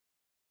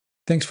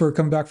Thanks for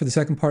coming back for the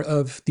second part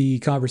of the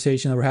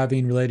conversation that we're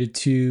having related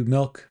to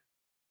milk,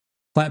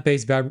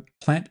 plant-based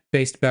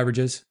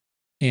beverages,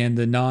 and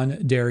the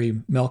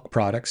non-dairy milk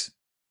products,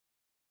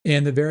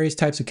 and the various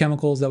types of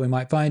chemicals that we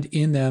might find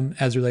in them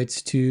as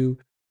relates to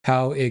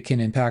how it can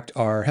impact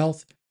our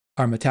health,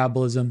 our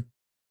metabolism,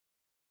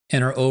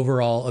 and our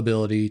overall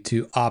ability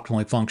to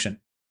optimally function.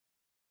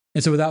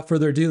 And so without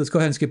further ado, let's go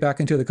ahead and skip back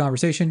into the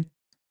conversation,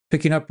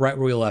 picking up right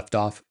where we left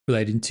off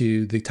relating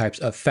to the types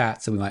of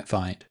fats that we might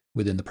find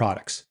within the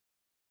products.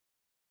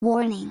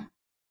 Warning.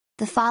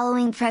 The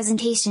following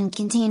presentation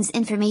contains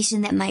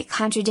information that might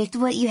contradict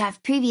what you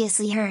have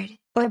previously heard,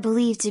 or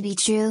believed to be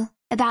true,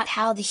 about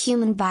how the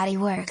human body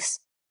works,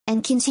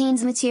 and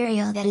contains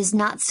material that is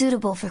not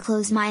suitable for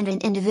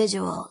closed-minded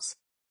individuals.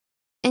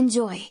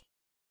 Enjoy.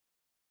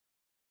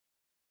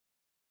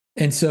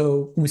 And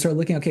so when we start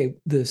looking, okay,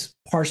 this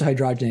partial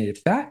hydrogenated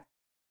fat,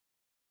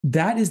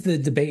 that is the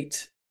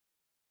debate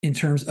in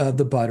terms of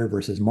the butter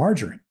versus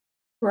margarine.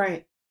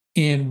 Right.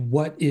 And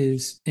what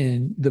is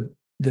in the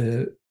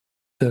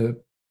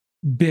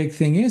big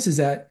thing is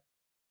that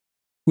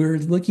we're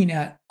looking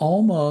at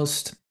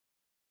almost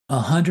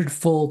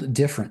 100-fold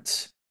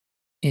difference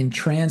in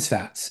trans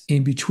fats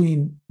in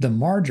between the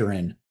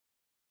margarine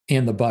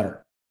and the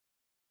butter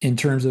in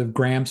terms of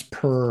grams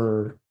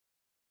per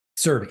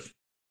serving.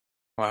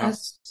 Wow.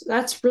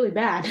 That's really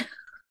bad.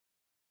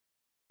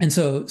 And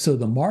so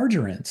the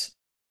margarines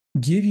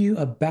give you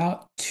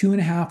about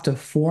 2.5 to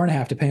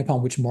 4.5, depending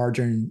upon which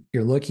margarine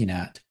you're looking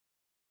at,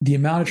 the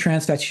amount of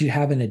trans fats you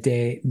have in a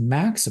day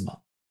maximum,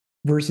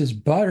 versus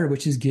butter,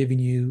 which is giving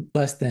you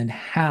less than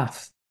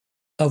half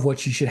of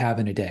what you should have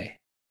in a day.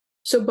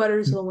 So butter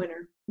is the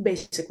winner,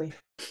 basically.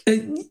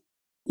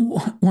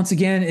 Once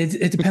again,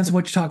 it depends on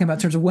what you're talking about in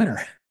terms of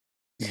winner.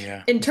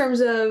 Yeah. In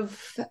terms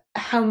of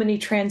how many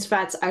trans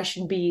fats I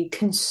should be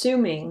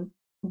consuming,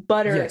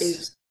 butter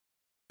is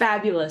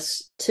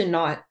fabulous to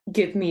not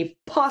give me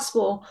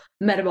possible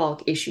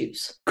metabolic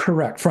issues.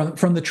 Correct.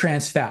 From the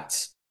trans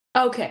fats.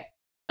 Okay.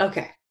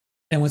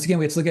 And once again,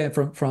 we have to look at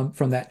it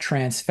from that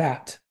trans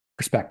fat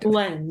perspective.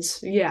 Lens,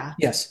 yeah.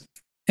 Yes.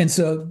 And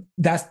so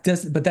that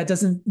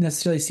doesn't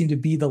necessarily seem to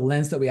be the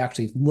lens that we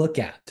actually look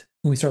at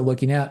when we start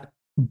looking at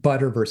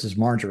butter versus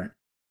margarine.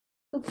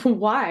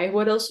 Why?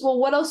 What else? Well,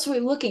 what else are we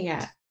looking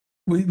at?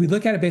 We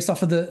look at it based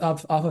off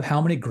of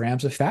how many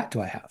grams of fat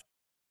do I have,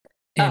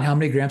 and how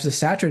many grams of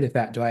saturated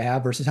fat do I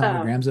have versus how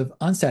many grams of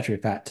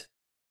unsaturated fat.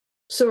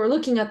 So we're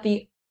looking at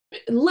the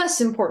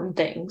less important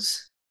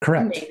things.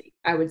 Correct. Maybe,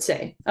 I would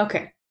say.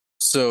 Okay.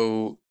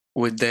 So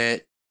is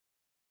there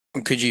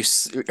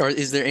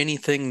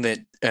anything that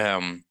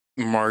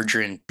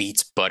margarine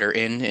beats butter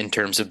in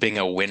terms of being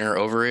a winner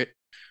over it?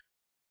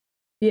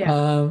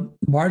 Yeah.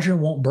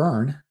 Margarine won't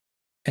burn.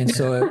 And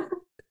so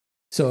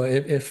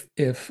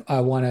if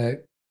I want to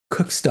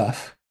cook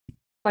stuff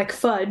like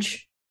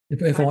fudge,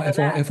 if I want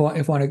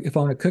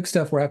to cook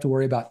stuff where I have to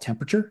worry about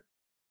temperature,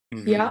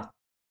 yeah,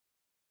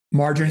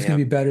 margarine's going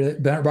to be better.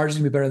 Margarine's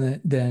going to be better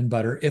than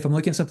butter. If I'm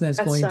looking at something that's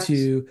going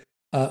to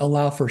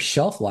allow for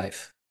shelf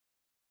life,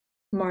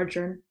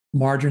 margarine's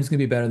going to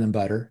be better than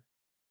butter.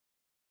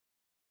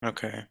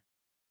 Okay.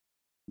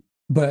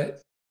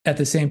 But at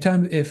the same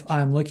time, if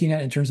I'm looking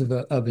at it in terms of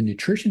a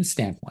nutrition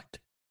standpoint,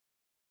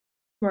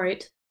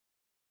 right,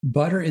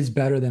 butter is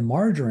better than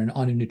margarine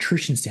on a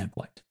nutrition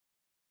standpoint.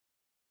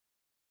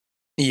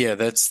 Yeah,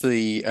 that's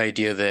the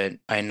idea that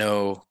I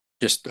know.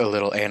 Just a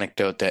little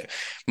anecdote that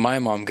my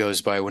mom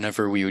goes by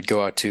whenever we would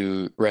go out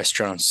to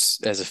restaurants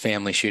as a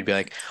family. She would be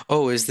like,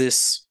 "Oh, is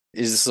this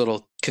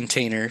little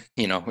container,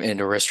 in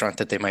a restaurant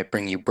that they might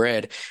bring you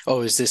bread?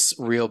 Oh, is this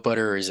real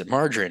butter or is it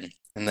margarine?"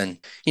 And then,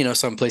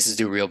 some places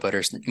do real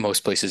butter,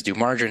 most places do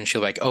margarine.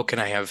 She'll be like, "Oh, can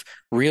I have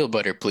real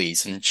butter,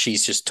 please?" And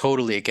she's just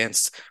totally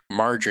against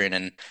margarine.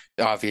 And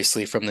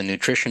obviously, from the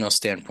nutritional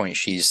standpoint,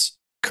 she's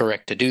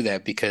correct to do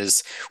that,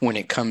 because when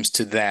it comes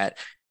to that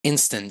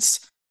instance,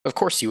 of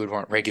course you would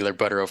want regular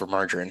butter over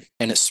margarine,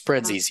 and it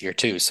spreads easier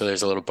too. So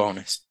there's a little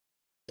bonus.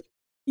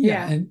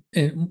 Yeah.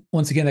 And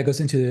once again, that goes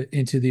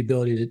into the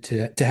ability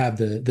to have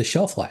the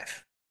shelf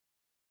life.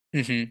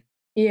 Mm-hmm.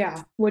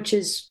 Yeah, which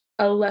is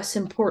a less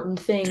important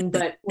thing.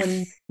 But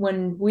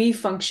when we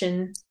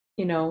function,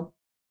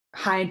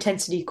 high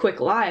intensity, quick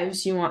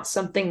lives, you want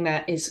something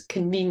that is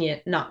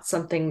convenient, not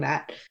something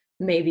that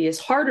maybe is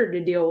harder to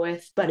deal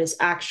with, but is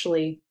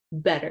actually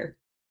better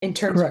in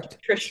terms of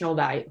nutritional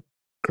value.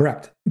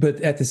 Correct.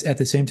 But at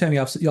the same time, you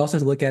also have to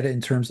look at it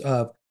in terms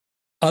of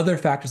other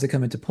factors that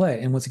come into play.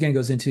 And once again, it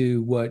goes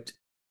into what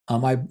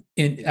I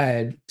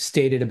had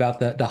stated about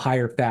the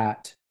higher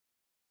fat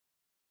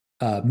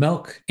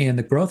milk and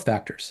the growth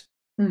factors.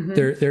 Mm-hmm.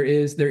 There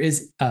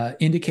is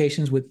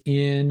indications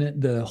within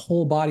the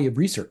whole body of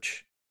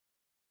research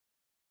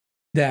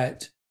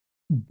that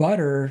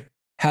butter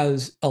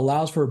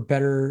allows for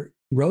better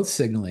growth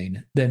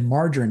signaling than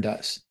margarine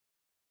does,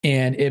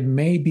 and it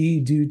may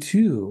be due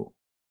to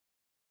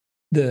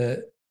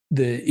the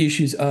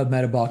issues of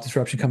metabolic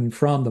disruption coming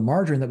from the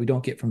margarine that we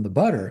don't get from the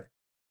butter,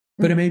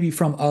 but it may be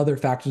from other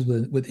factors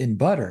within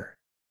butter,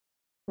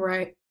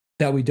 right,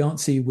 that we don't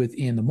see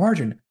within the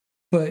margarine.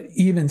 But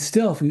even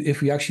still,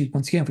 if we actually,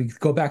 once again, if we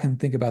go back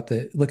and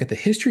look at the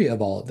history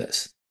of all of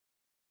this,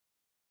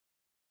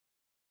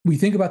 we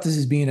think about this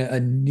as being a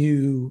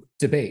new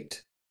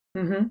debate.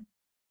 Mm-hmm.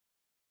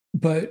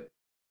 But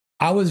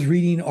I was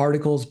reading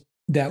articles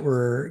that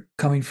were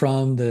coming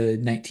from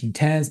the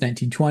 1910s,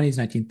 1920s,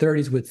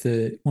 1930s with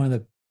one of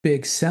the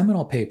big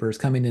seminal papers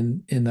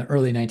coming in the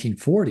early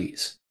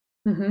 1940s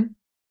Mm-hmm.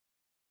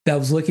 that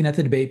was looking at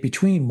the debate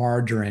between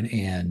margarine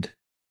and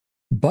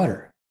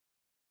butter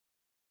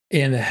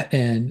and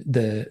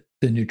the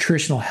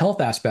nutritional health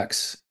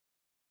aspects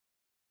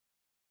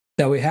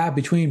that we have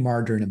between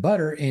margarine and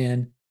butter,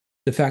 and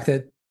the fact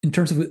that in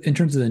terms of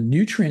the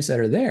nutrients that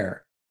are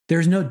there,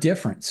 there's no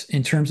difference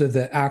in terms of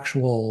the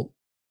actual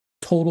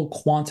total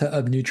quanta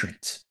of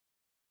nutrients.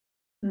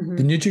 Mm-hmm.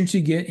 The nutrients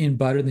you get in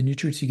butter, the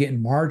nutrients you get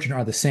in margarine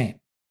are the same.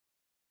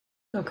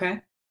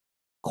 Okay.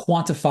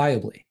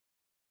 Quantifiably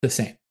the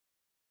same.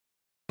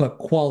 But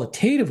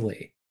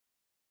qualitatively,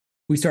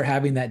 we start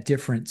having that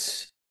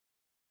difference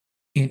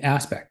in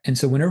aspect. And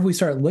so whenever we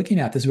start looking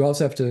at this, we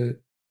also have to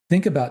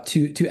think about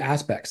two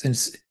aspects. And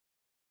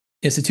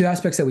it's the two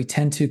aspects that we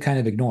tend to kind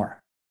of ignore.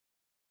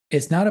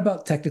 It's not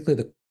about technically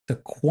the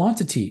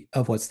quantity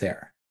of what's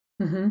there,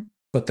 Mm-hmm.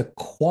 but the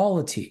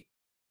quality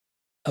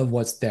of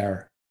what's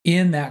there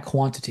in that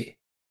quantity.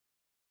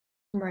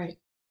 Right.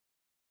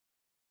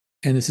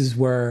 And this is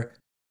where,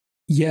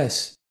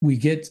 yes, we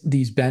get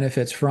these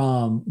benefits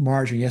from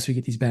margarine. Yes, we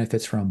get these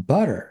benefits from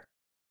butter.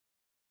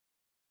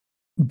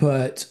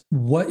 But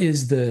what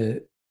is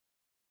the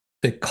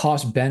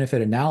cost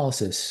benefit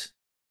analysis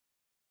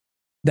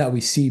that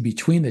we see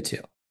between the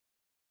two?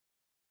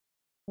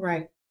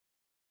 Right.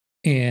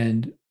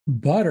 And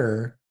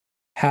butter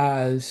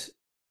has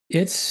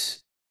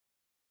its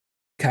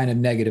kind of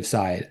negative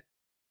side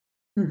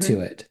Mm-hmm. to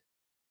it.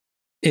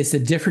 It's a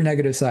different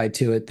negative side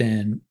to it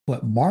than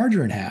what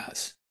margarine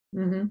has.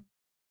 Mm-hmm.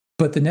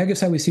 But the negative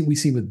side we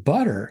see with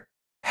butter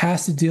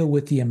has to deal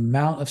with the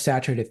amount of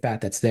saturated fat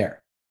that's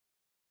there.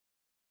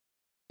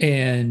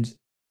 And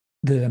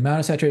the amount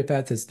of saturated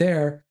fat that's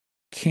there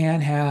can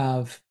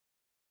have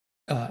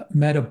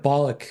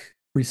metabolic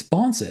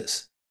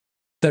responses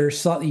that are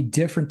slightly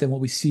different than what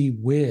we see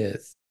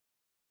with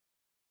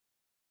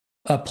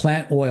a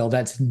plant oil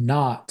that's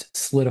not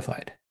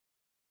solidified.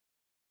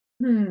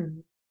 Hmm.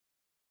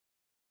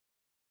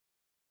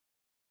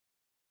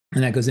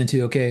 And that goes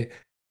into, okay,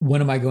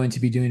 what am I going to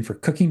be doing for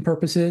cooking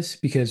purposes?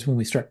 Because when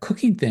we start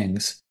cooking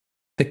things,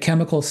 the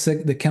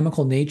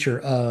chemical nature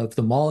of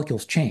the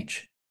molecules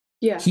change.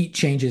 Yeah. Heat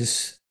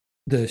changes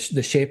the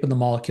shape of the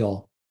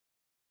molecule,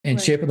 and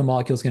Right. shape of the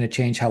molecule is going to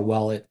change how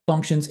well it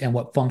functions and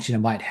what function it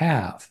might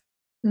have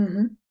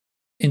Mm-hmm.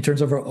 in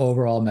terms of our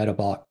overall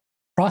metabolic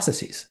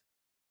processes.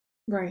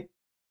 Right.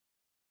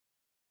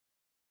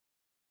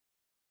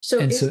 So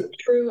And is so, it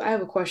true? I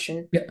have a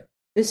question. yeah,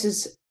 This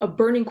is a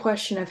burning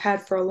question I've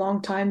had for a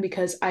long time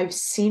because I've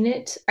seen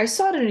it. I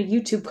saw it in a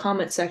YouTube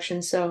comment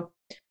section, so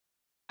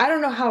I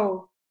don't know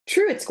how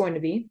true it's going to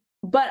be,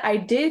 but I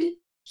did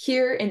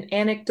hear an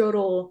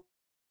anecdotal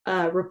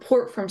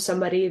report from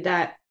somebody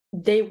that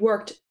they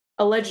worked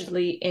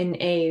allegedly in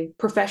a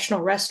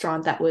professional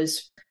restaurant that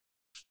was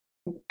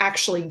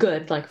actually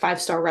good, like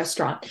five-star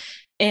restaurant.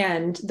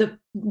 And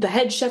the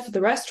head chef of the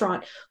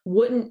restaurant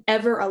wouldn't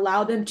ever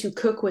allow them to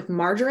cook with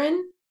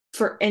margarine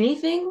for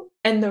anything.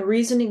 And the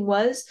reasoning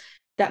was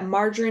that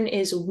margarine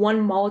is one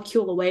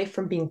molecule away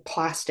from being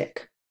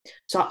plastic.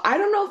 So I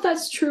don't know if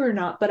that's true or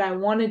not, but I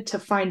wanted to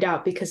find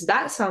out because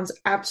that sounds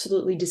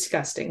absolutely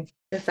disgusting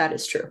if that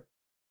is true.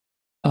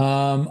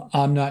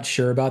 I'm not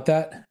sure about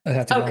that. I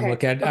have to go and Okay.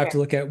 look at. I have to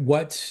look at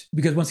what,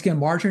 because once again,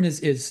 margarine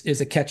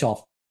is a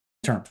catch-all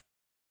term.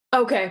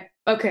 Okay.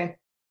 Okay.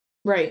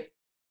 Right.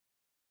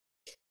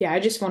 Yeah, I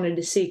just wanted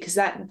to see because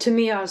that to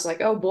me, I was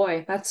like, oh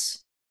boy,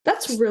 that's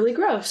really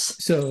gross.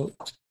 So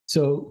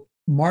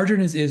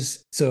margarine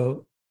is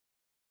so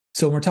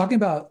when we're talking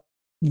about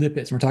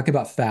lipids, we're talking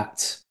about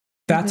fats.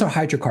 Fats Mm-hmm. are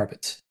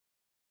hydrocarbons.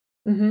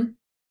 Mm-hmm.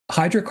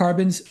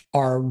 Hydrocarbons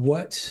are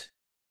what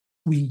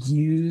we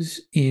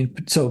use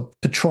so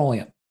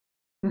petroleum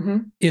Mm-hmm.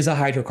 is a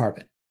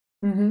hydrocarbon.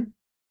 Mm-hmm.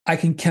 I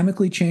can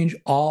chemically change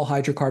all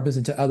hydrocarbons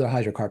into other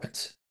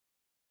hydrocarbons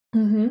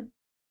Mm-hmm.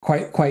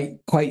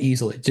 quite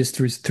easily, just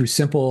through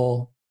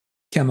simple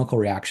chemical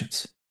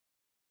reactions.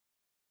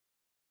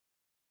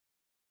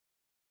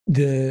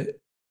 The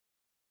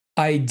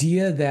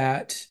idea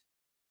that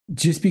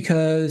just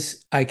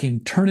because I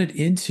can turn it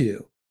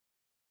into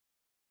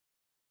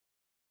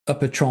a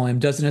petroleum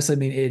doesn't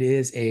necessarily mean it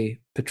is a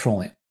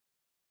petroleum.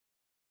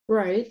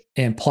 Right.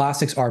 And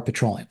plastics are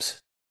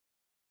petroleums.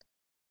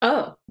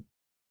 Oh,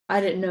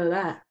 I didn't know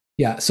that.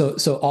 Yeah. So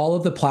all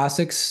of the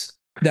plastics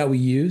that we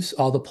use,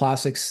 all the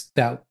plastics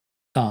that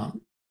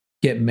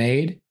get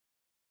made,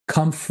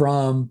 come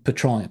from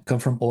petroleum, come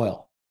from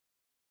oil.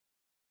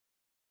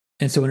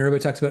 And so when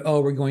everybody talks about,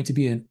 oh, we're going to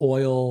be an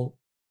oilless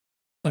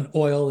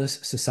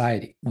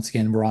society. Once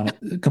again, we're on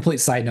a complete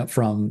side note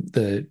from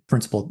the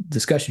principal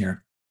discussion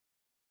here.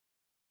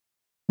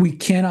 we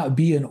cannot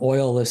be an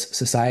oilless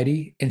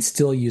society and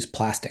still use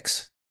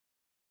plastics.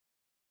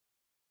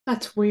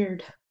 That's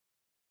weird.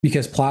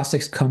 Because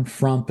plastics come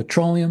from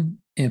petroleum,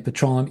 and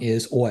petroleum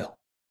is oil.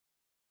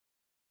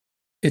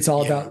 It's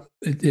all about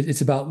it's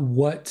about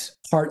what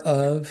part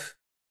of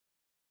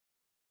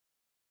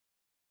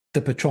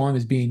the petroleum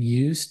is being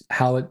used,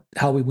 how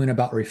we went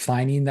about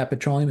refining that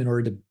petroleum in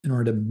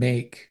order to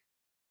make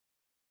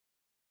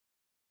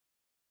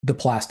the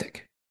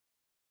plastic.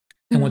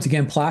 And once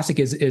again, plastic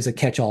is a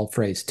catch-all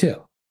phrase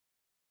too.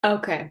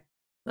 Okay.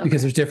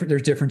 Because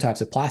there's different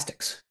types of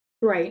plastics.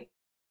 Right.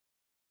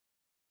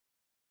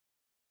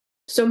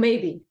 So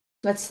maybe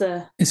that's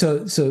the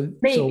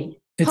maybe.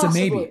 It's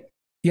possibly. A maybe.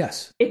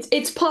 Yes.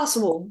 It's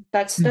possible.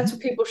 That's what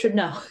people should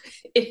know.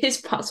 It is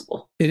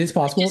possible. It is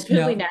possible. It's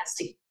really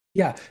nasty.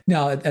 Yeah.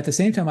 Now, at the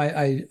same time,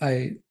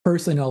 I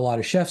personally know a lot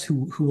of chefs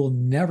who will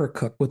never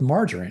cook with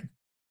margarine.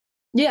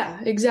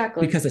 Yeah,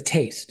 exactly. Because of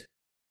taste.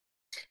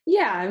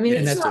 Yeah, I mean,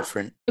 and it's that's not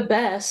different. The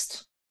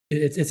best.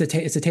 It's a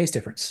taste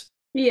difference.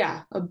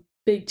 Yeah, a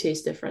big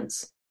taste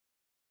difference.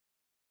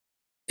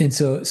 And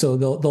so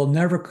they'll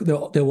never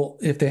they will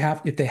if they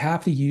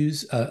have to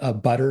use a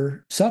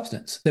butter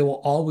substance, they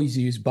will always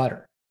use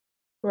butter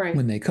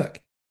when they cook.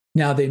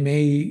 Now they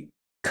may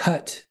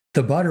cut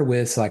the butter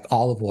with like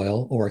olive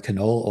oil or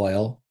canola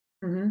oil,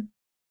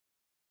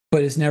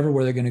 but it's never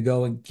where they're going to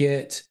go and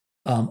get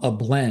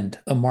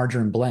a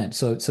margarine blend.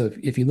 So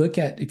if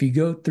you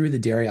go through the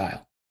dairy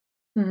aisle,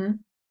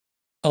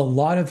 a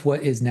lot of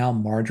what is now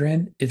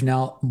margarine is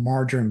now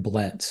margarine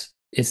blends.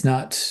 It's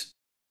not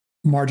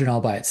margarine all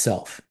by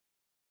itself.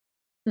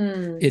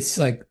 It's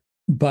like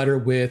butter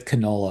with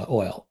canola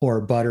oil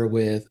or butter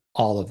with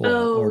olive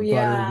oil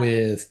butter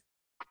with,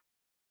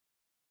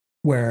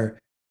 where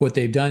what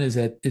they've done is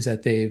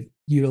that they've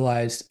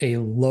utilized a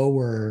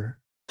lower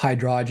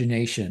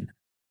hydrogenation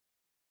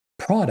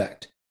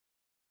product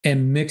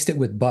and mixed it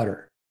with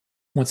butter.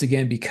 Once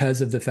again,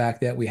 because of the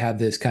fact that we have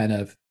this kind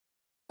of,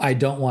 I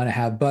don't want to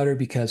have butter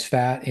because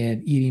fat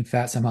and eating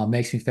fat somehow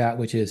makes me fat,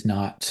 which is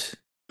not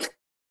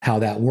how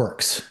that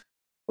works.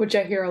 Which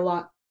I hear a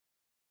lot.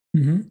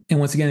 And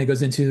once again, it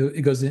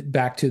goes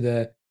back to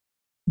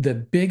the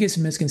biggest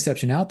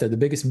misconception out there, the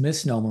biggest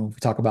misnomer when we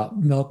talk about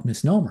milk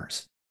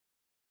misnomers.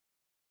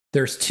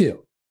 There's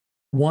two.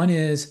 One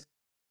is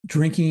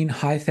drinking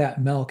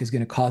high-fat milk is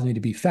going to cause me to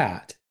be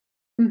fat.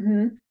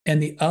 And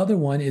the other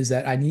one is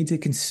that I need to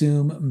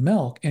consume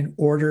milk in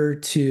order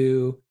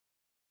to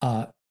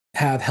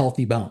have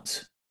healthy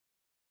bones,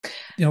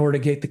 in order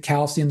to get the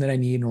calcium that I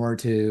need in order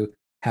to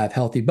have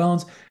healthy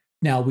bones.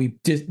 Now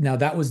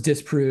that was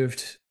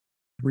disproved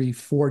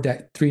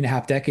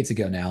 3.5 decades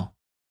ago now.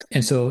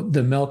 And so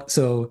the milk,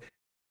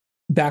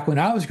 back when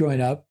I was growing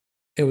up,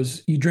 it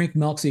was you drink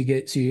milk so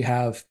you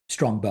have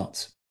strong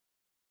bones.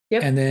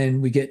 Yep. And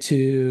then we get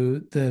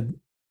to the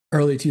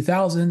early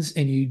 2000s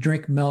and you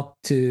drink milk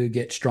to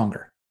get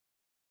stronger.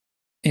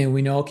 And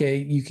we know, okay,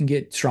 you can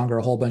get stronger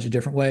a whole bunch of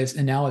different ways.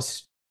 And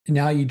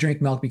now you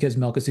drink milk because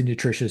milk is a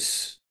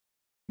nutritious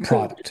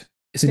product.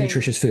 It's a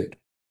nutritious food.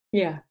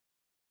 Yeah.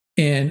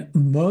 And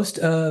most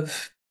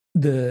of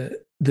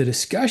the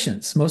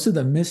discussions, most of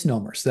the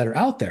misnomers that are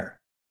out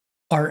there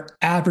are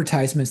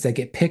advertisements that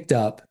get picked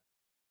up.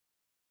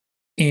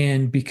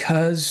 And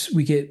because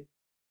we get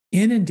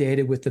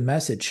inundated with the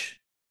message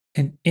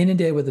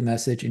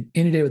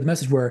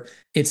where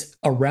it's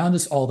around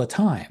us all the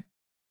time.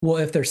 Well,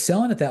 if they're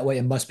selling it that way,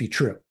 it must be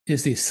true,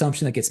 is the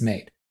assumption that gets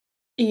made.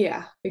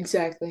 Yeah,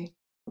 exactly.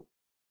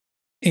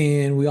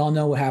 And we all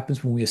know what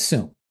happens when we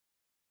assume.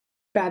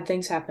 Bad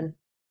things happen.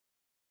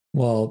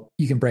 Well,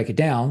 you can break it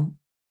down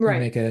and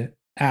make an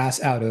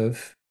ass out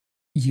of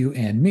you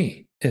and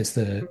me is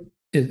the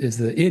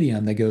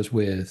idiom that goes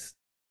with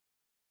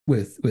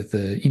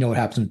the, what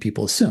happens when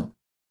people assume.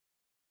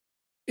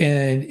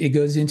 And it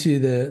goes into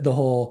the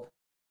whole,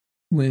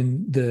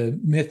 when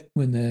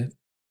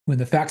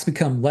the facts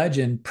become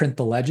legend, print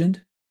the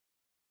legend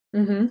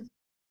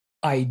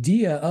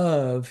idea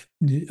of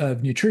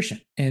nutrition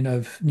and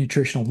of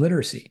nutritional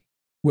literacy,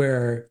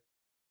 where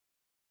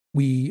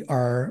we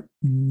are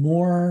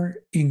more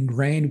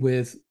ingrained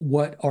with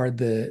what are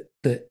the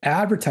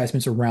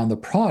advertisements around the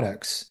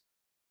products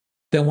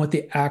than what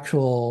the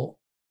actual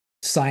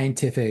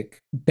scientific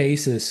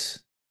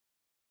basis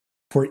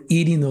for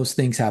eating those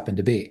things happen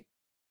to be.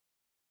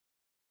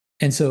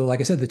 And so,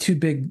 like I said, the two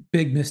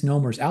big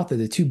misnomers out there,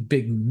 the two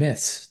big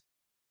myths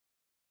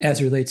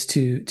as it relates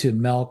to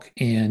milk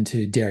and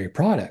to dairy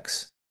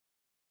products,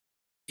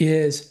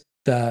 is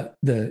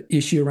the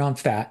issue around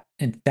fat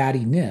and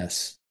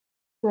fattiness.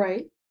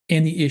 Right.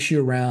 And the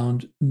issue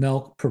around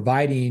milk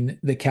providing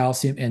the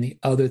calcium and the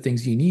other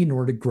things you need in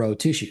order to grow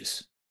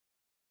tissues,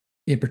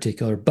 in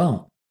particular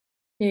bone.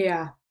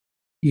 Yeah.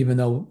 Even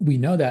though we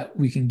know that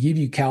we can give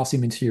you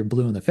calcium until you're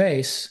blue in the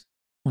face,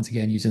 once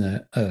again, using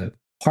a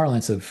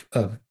parlance of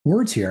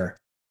words here.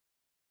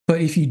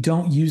 But if you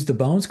don't use the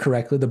bones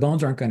correctly, the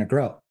bones aren't going to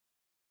grow.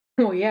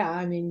 Oh, yeah.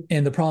 I mean,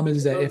 and the problem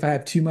is that if I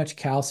have too much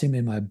calcium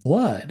in my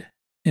blood,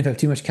 if I have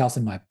too much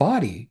calcium in my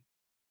body,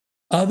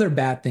 other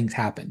bad things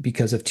happen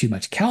because of too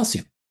much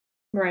calcium.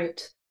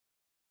 Right.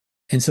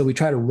 And so we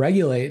try to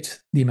regulate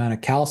the amount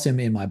of calcium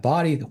in my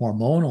body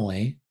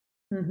hormonally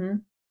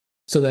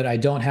so that I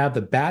don't have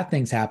the bad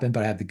things happen,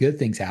 but I have the good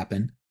things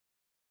happen.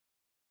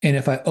 And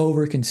if I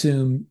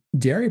overconsume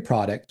dairy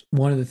product,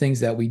 one of the things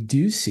that we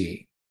do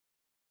see,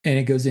 and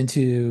it goes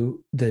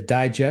into the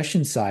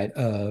digestion side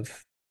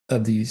of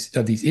these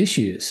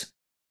issues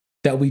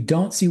that we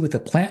don't see with the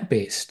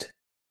plant-based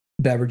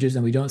beverages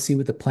and we don't see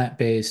with the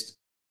plant-based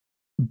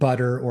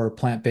butter or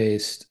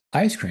plant-based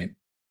ice cream.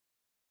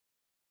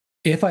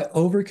 If I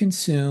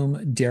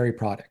overconsume dairy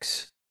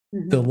products,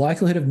 the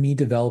likelihood of me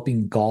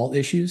developing gall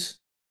issues,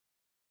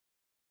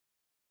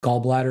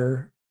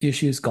 gallbladder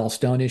issues,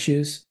 gallstone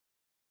issues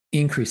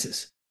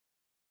increases.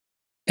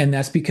 And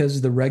that's because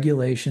of the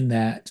regulation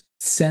that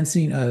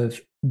sensing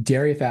of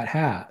dairy fat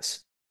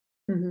has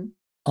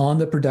on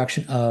the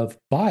production of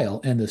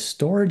bile and the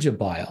storage of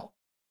bile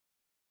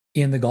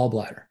in the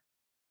gallbladder.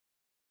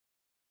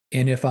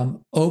 And if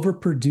I'm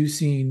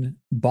overproducing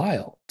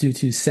bile due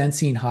to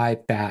sensing high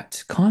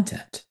fat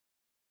content,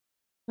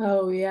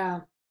 oh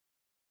yeah,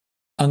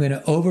 I'm going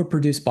to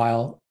overproduce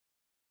bile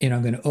and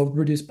I'm going to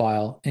overproduce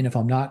bile. And if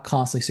I'm not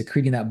constantly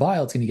secreting that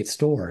bile, it's going to get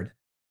stored.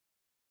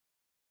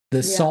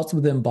 The salts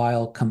within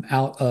bile come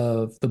out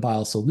of the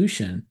bile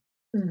solution,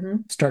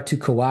 start to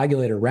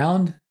coagulate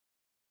around,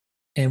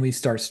 and we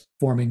start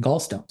forming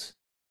gallstones.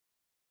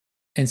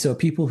 And so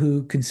people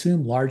who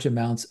consume large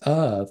amounts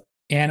of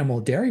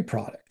animal dairy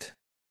product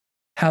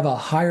have a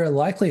higher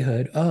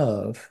likelihood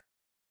of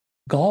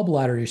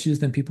gallbladder issues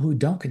than people who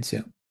don't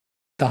consume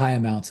the high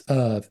amounts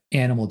of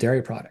animal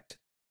dairy product.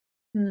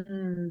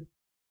 And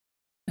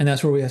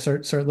that's where we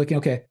start looking,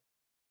 okay,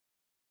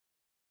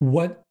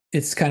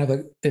 it's kind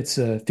of it's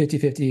a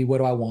 50-50. What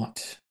do I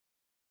want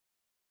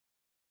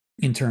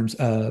in terms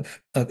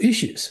of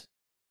issues?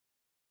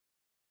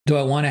 Do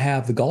I want to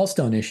have the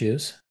gallstone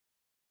issues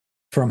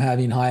from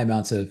having high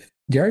amounts of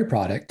dairy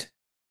product?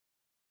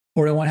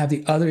 Or do I want to have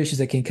the other issues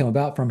that can come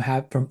about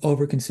from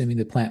over-consuming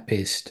the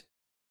plant-based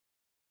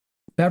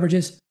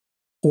beverages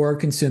or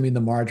consuming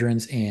the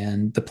margarines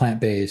and the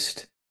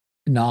plant-based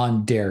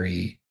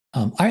non-dairy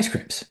ice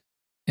creams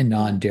and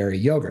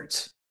non-dairy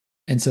yogurts?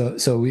 And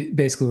so we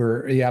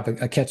basically you have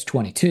a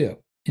catch-22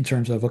 in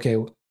terms of, okay,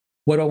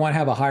 what do I want to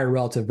have a higher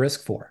relative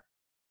risk for?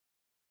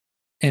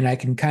 And I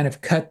can kind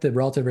of cut the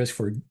relative risk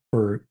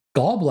for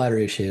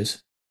gallbladder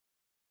issues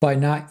by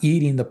not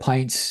eating the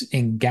pints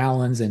and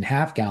gallons and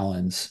half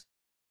gallons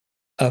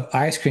of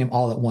ice cream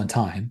all at one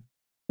time.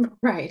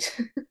 Right.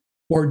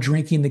 Or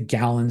drinking the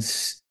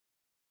gallons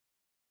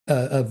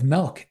of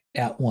milk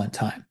at one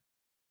time.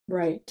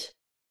 Right.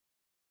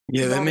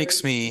 Yeah, that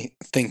makes me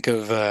think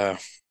of a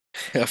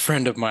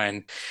friend of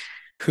mine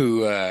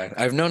who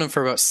I've known him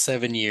for about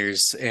 7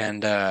 years,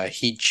 and I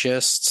think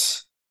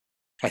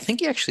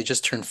he actually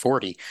just turned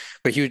 40,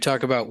 but he would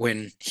talk about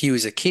when he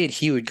was a kid,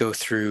 he would go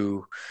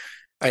through,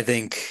 I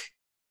think,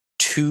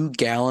 2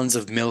 gallons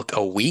of milk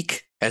a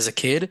week as a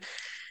kid.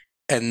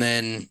 And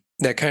then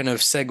that kind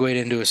of segued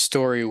into a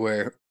story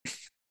where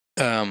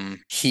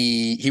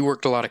he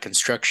worked a lot of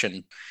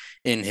construction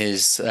in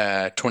his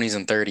 20s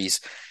and 30s,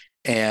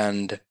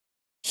 and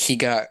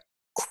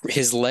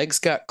his legs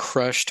got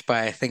crushed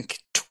by I think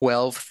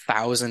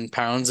 12,000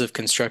 pounds of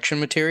construction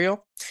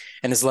material,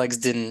 and his legs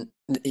didn't.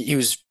 He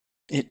was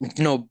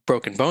no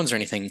broken bones or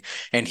anything,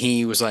 and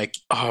he was like,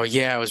 "Oh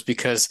yeah, it was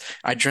because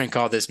I drank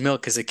all this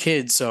milk as a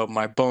kid, so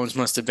my bones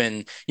must have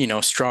been,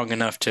 strong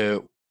enough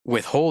to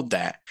withhold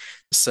that."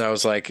 So I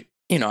was like,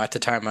 at the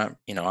time,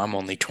 I'm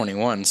only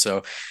 21,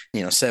 so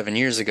 7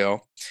 years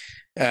ago,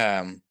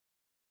 um,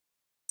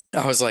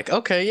 I was like,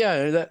 okay,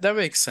 yeah, that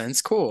makes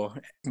sense, cool.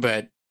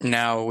 But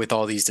now with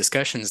all these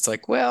discussions, it's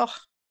like, well,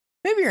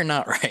 maybe you're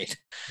not right.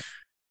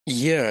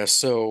 Yeah,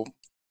 so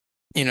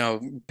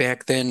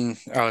back then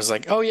I was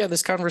like, oh yeah,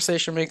 this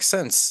conversation makes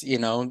sense.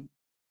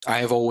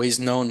 I've always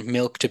known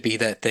milk to be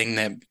that thing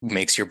that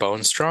makes your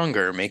bones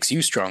stronger, makes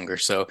you stronger.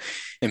 So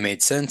it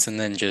made sense. And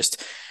then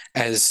just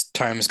as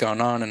time's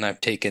gone on and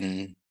I've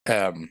taken,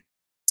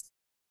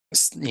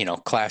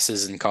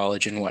 classes in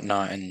college and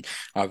whatnot, and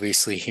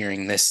obviously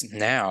hearing this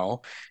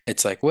now,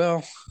 it's like,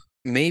 well,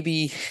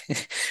 maybe,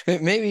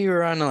 maybe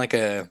you're on like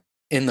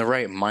in the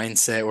right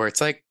mindset where it's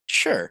like,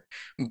 sure,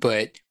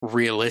 but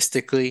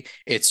realistically,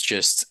 it's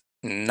just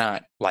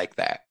not like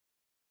that.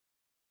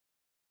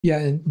 Yeah,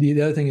 and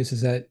the other thing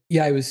is that,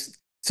 yeah, I was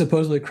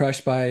supposedly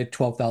crushed by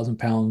 12,000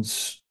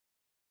 pounds,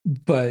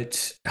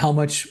 but how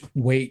much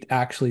weight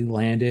actually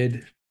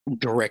landed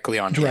Directly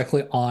on him.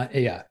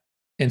 Yeah.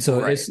 And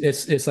so Right.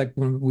 it's like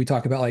when we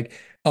talk about like,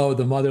 oh,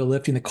 the mother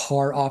lifting the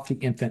car off the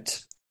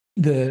infant.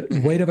 The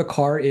weight of a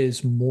car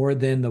is more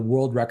than the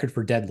world record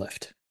for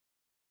deadlift.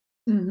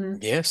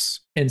 Yes.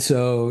 And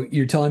so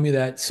you're telling me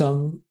that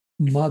some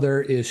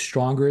mother is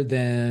stronger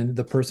than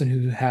the person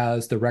who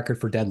has the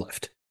record for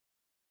deadlift.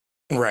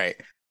 Right.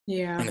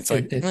 Yeah. And it's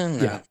like, no.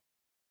 Yeah.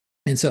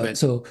 And But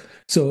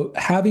so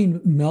having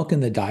milk in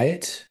the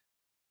diet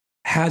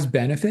has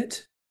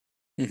benefit,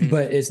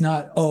 but it's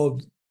not, oh,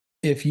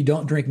 if you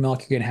don't drink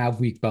milk, you're going to have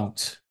weak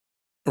bones.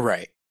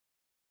 Right.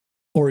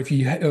 Or if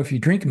you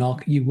drink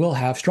milk, you will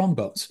have strong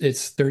bones.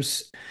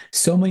 There's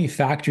so many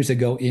factors that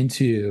go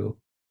into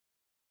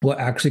what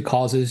actually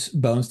causes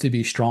bones to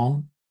be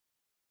strong,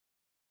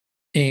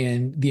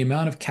 and the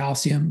amount of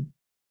calcium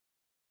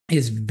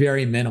is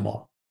very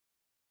minimal.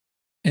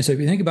 And so if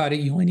you think about it,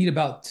 you only need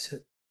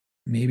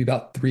maybe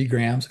about 3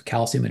 grams of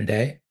calcium in a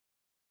day.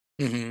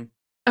 Mm-hmm.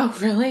 Oh,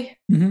 really?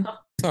 Mm-hmm.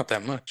 It's not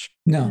that much.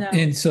 No. No.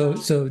 And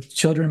so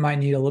children might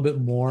need a little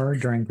bit more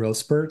during growth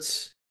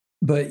spurts,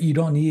 but you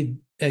don't need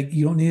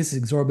this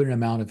exorbitant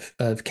amount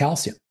of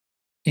calcium.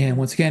 And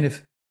once again,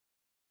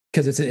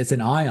 because it's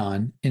an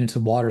ion and it's a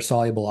water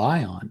soluble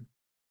ion,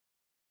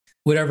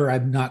 whatever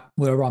I'm not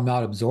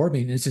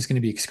absorbing, it's just going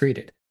to be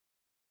excreted.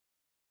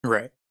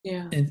 Right.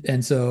 Yeah.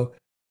 And so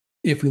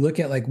if we look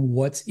at like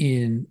what's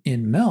in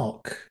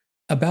milk,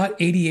 about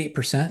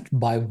 88%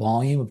 by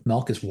volume of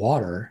milk is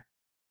water,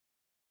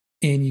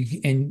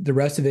 and the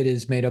rest of it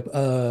is made up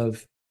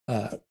of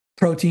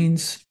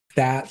proteins,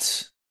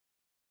 fats.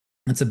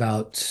 That's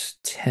about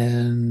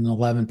 10,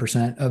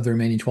 11% of the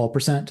remaining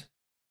 12%.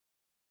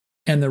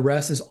 And the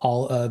rest is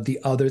all of the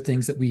other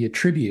things that we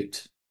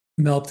attribute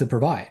milk to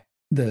provide.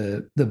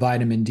 The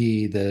vitamin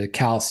D, the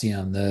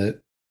calcium, the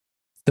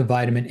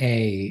vitamin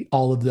A,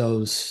 all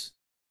those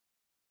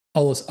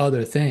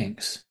other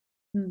things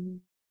Mm-hmm.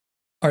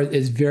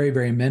 is very,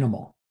 very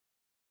minimal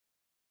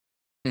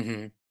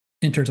Mm-hmm.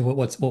 in terms of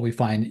what we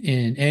find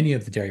in any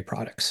of the dairy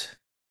products.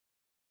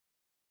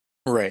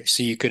 Right.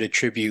 So you could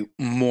attribute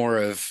more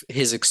of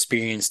his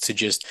experience to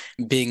just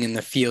being in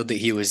the field that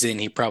he was in.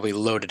 He probably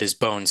loaded his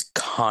bones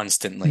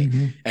constantly,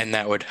 Mm-hmm. and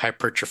that would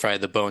hypertrophy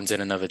the bones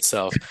in and of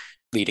itself,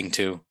 leading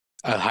to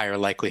a higher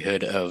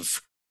likelihood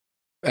of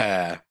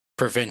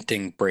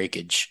preventing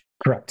breakage.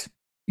 Correct.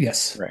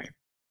 Yes. Right.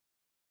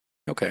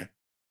 Okay.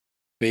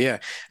 But yeah,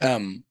 I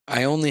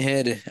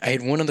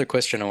had one other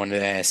question I wanted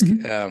to ask.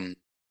 Mm-hmm.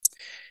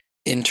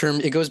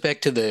 It goes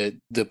back to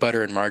the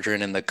butter and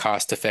margarine and the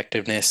cost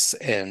effectiveness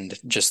and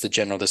just the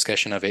general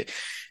discussion of it.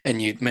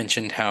 And you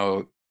mentioned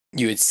how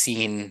you had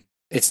seen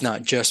it's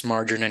not just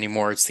margarine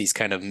anymore, it's these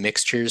kind of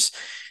mixtures.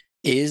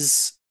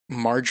 Is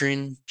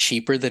margarine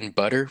cheaper than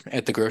butter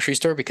at the grocery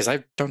store? Because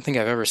I don't think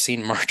I've ever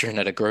seen margarine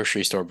at a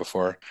grocery store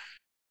before.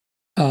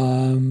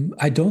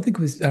 I don't think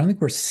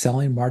we're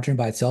selling margarine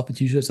by itself. It's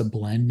usually just a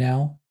blend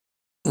now.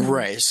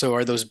 Right. So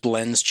are those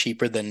blends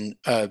cheaper than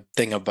a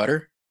thing of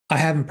butter? I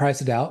haven't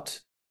priced it out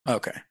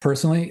Okay.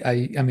 personally.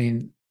 I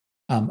mean,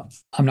 I'm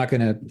not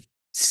going to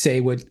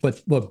say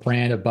what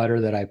brand of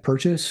butter that I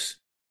purchase,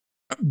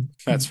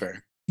 That's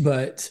fair.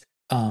 but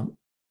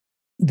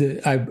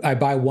I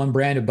buy one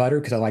brand of butter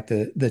because I like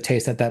the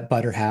taste that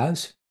butter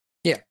has.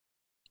 Yeah.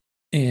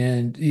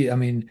 And yeah, I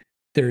mean,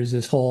 there's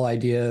this whole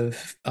idea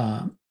of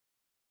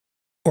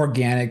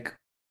organic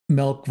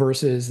milk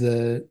versus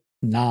the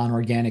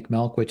non-organic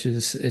milk, which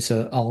is it's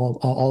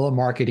all a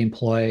marketing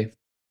ploy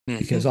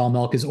because Hmm. all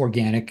milk is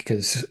organic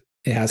because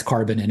it has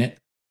carbon in it.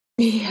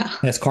 Yeah.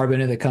 It has carbon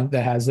in it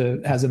that has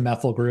a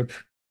methyl group,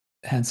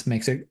 hence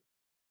makes it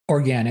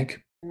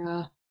organic.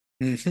 Yeah.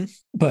 Hmm.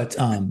 But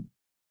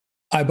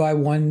I buy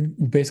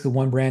basically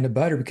one brand of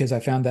butter because I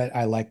found that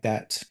I like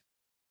that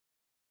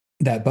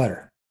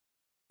butter.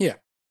 Yeah.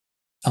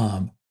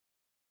 Um,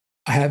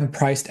 I haven't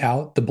priced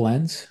out the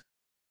blends,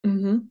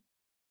 Mm-hmm.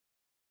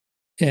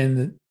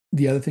 and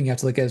the other thing you have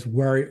to look at is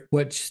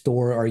which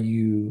store are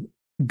you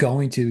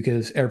going to,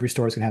 because every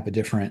store is going to have a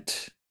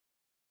different.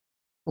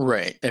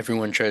 Right.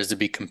 Everyone tries to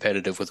be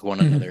competitive with one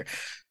Mhm. another.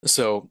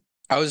 So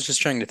I was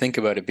just trying to think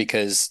about it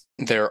because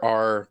there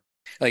are,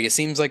 like, it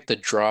seems like the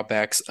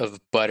drawbacks of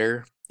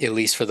butter, at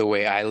least for the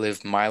way I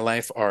live my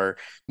life, are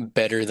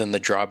better than the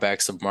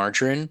drawbacks of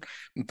margarine.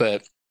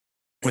 But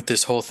with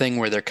this whole thing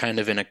where they're kind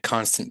of in a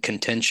constant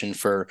contention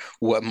for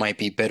what might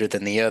be better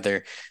than the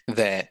other,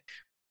 that,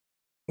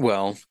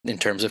 well, in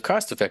terms of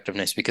cost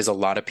effectiveness, because a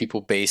lot of people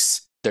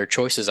base their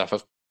choices off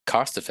of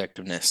cost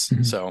effectiveness.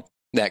 Mhm. So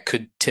that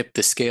could tip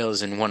the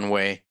scales in one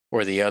way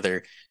or the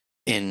other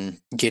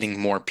in getting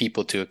more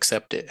people to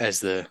accept it as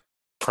the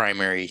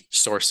primary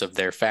source of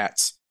their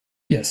fats.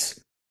 Yes,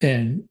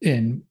 and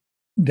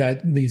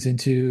that leads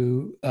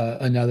into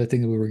another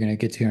thing that we were going to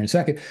get to here in a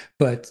second.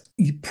 But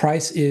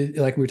price is,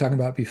 like we were talking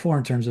about before,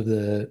 in terms of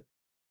the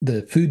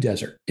food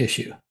desert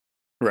issue,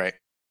 Right.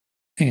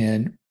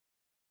 and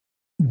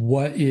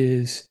what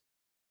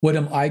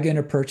am I going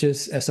to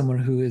purchase as someone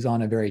who is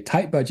on a very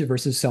tight budget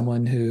versus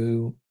someone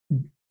who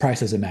price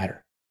doesn't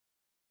matter.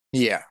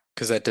 Yeah,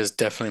 because that does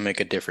definitely make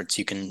a difference.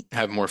 You can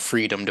have more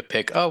freedom to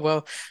pick, oh,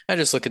 well, I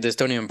just look at this,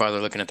 don't even bother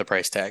looking at the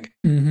price tag,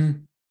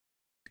 Mm-hmm.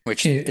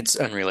 which it's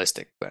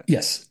unrealistic, but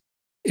Yes.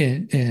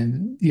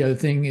 And the other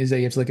thing is that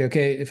you have to look,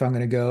 okay, if I'm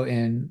going to go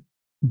and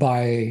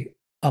buy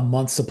a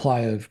month's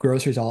supply of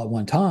groceries all at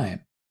one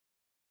time,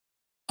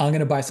 I'm going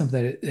to buy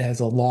something that has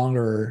a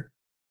longer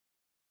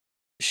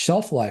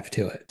shelf life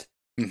to it,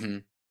 hmm.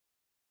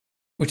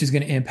 which is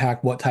going to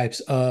impact what types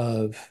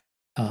of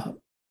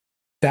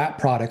fat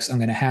products I'm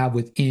going to have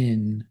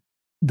within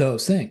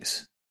those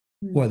things,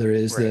 whether it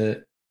is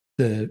Right.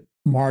 the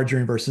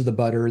margarine versus the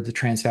butter, the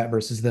trans fat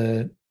versus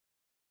the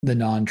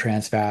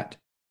non-trans fat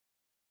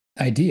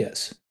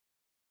ideas.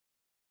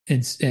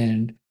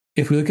 And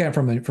if we look at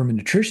it from a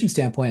nutrition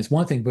standpoint, it's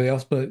one thing,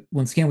 but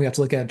once again, we have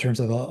to look at it in terms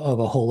of a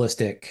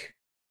holistic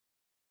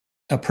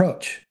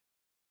approach.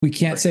 We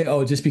can't say,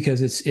 oh, just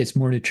because it's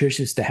more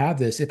nutritious to have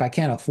this, if I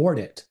can't afford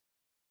it,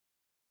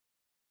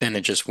 then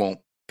it just won't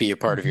be a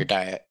part of your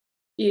diet.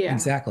 Yeah.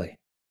 Exactly.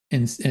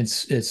 And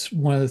it's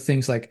one of the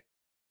things like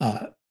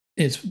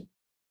it's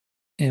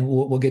and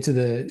we'll get to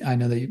the I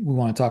know that we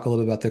want to talk a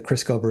little bit about the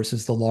Crisco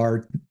versus the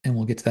lard, and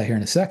we'll get to that here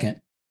in a second.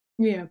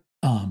 Yeah.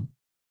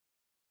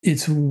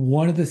 It's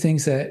one of the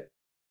things that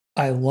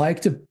I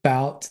liked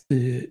about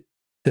the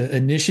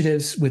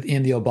initiatives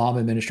within the Obama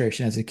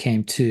administration as it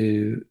came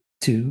to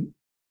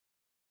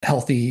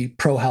healthy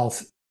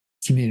pro-health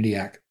community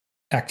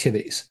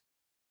activities,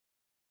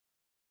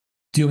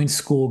 doing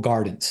school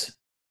gardens,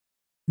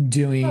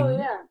 doing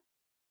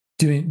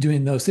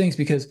those things,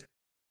 because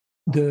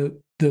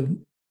the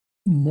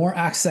more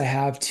access I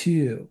have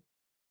to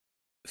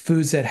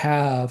foods that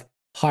have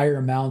higher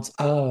amounts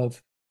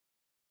of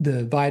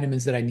the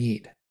vitamins that I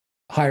need,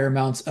 higher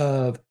amounts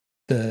of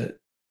the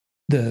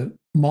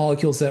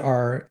molecules that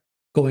are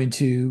going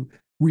to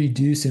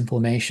reduce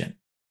inflammation,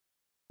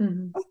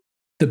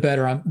 the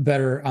better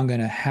I'm going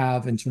to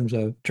have in terms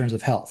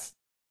of health.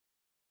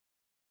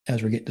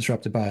 As we get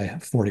disrupted by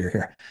 40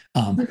 here,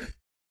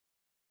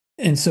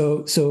 and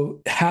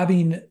so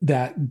having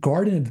that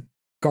garden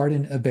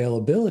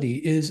availability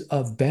is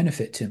of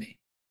benefit to me,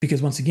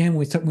 because once again,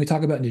 when we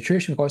talk about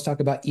nutrition, we always talk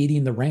about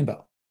eating the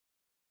rainbow.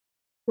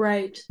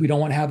 Right. We don't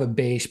want to have a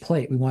beige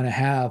plate. We want to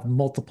have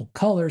multiple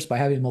colors. By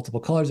having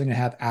multiple colors, I'm going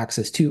to have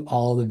access to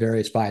all of the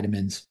various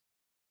vitamins,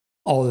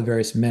 all of the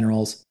various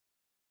minerals,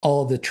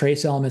 all of the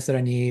trace elements that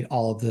I need,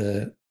 all of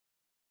the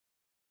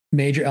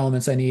major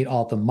elements I need,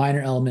 all of the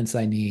minor elements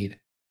I need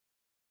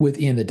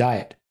within the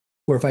diet.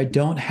 Where if I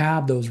don't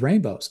have those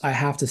rainbows, I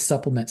have to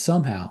supplement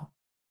somehow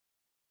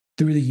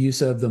through the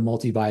use of the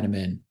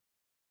multivitamin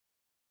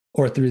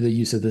or through the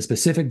use of the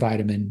specific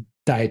vitamin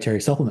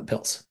dietary supplement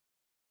pills.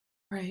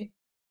 Right.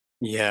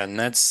 Yeah, and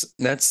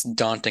that's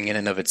daunting in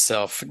and of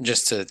itself,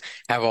 just to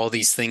have all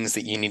these things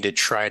that you need to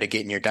try to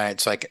get in your diet.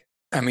 It's like,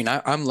 I mean,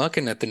 I'm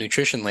looking at the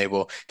nutrition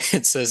label.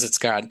 It says it's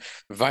got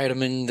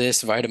vitamin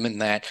this, vitamin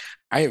that.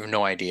 I have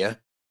no idea.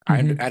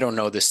 I don't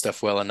know this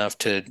stuff well enough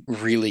to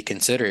really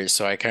consider it.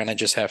 So I kind of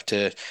just have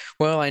to,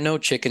 well, I know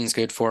chicken's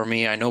good for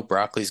me. I know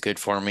broccoli's good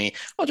for me.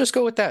 I'll just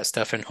go with that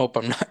stuff and hope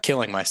I'm not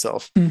killing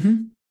myself.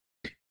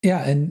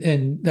 Yeah,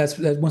 and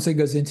that once it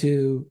goes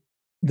into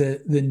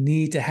the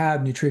need to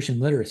have nutrition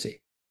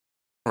literacy,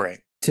 right?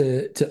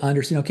 To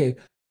understand, okay,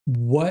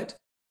 what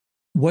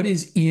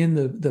is in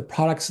the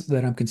products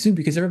that I'm consuming,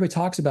 because everybody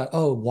talks about,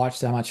 oh,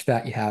 watch how much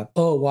fat you have,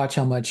 oh, watch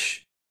how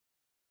much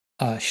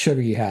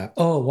sugar you have,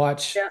 oh,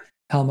 watch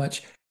how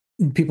much.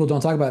 People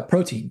don't talk about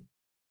protein.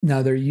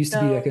 Now there used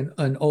to be like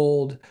an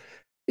old,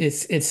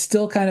 it's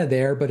still kind of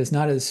there, but it's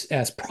not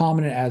as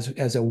prominent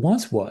as it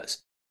once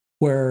was,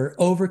 where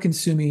over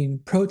consuming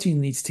protein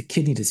leads to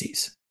kidney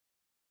disease.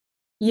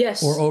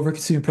 Yes. Or over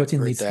consuming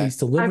protein leads to liver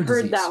disease. I've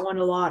heard that one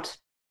a lot.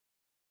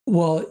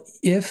 Well,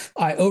 if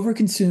I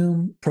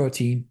overconsume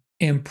protein,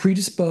 am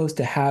predisposed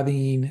to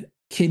having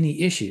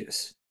kidney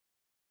issues,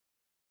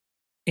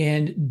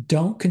 and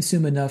don't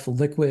consume enough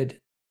fluids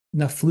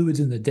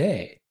in the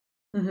day,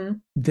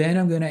 then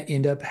I'm going to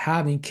end up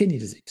having kidney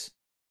disease.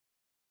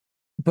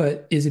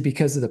 But is it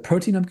because of the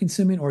protein I'm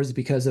consuming, or is it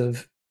because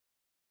of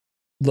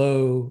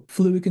low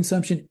fluid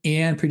consumption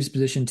and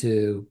predisposition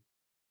to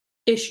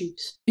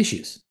issues?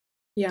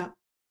 Yeah.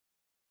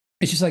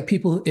 It's just like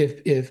people,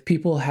 if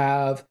people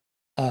have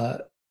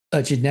a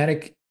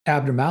genetic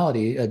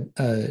abnormality, a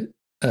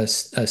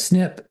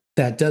SNP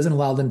that doesn't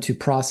allow them to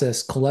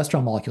process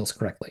cholesterol molecules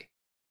correctly,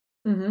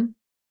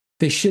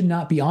 they should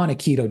not be on a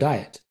keto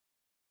diet,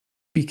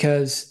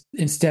 because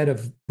instead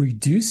of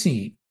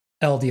reducing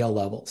LDL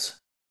levels,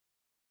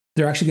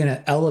 they're actually going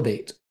to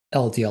elevate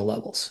LDL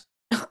levels.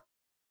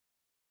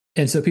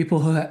 And so people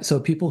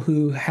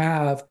who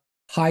have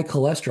high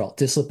cholesterol,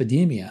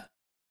 dyslipidemia,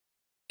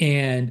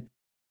 and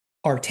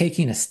are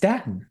taking a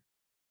statin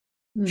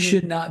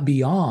should not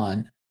be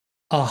on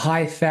a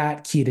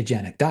high-fat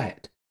ketogenic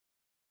diet,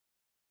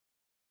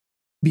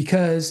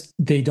 because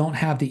they don't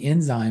have the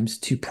enzymes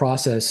to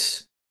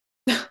process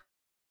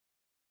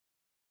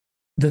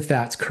the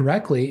fats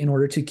correctly in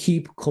order to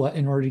keep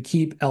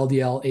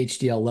LDL,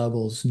 HDL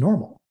levels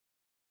normal.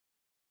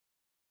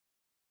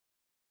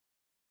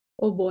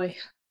 Oh boy.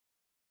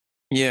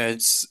 Yeah,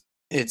 it's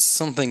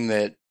something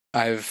that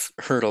I've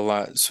heard a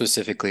lot,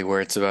 specifically where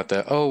it's about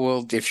the, oh,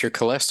 well, if your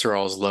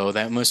cholesterol is low,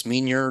 that must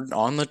mean you're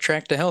on the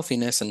track to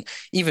healthiness. And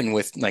even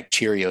with like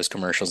Cheerios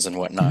commercials and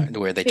whatnot,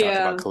 where they talk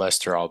about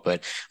cholesterol,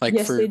 but like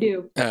yes, they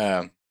do.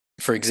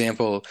 For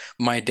example,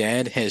 my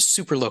dad has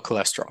super low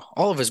cholesterol.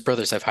 All of his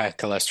brothers have high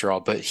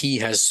cholesterol, but he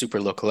has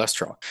super low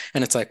cholesterol.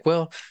 And it's like,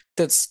 well,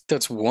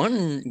 that's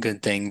one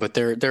good thing, but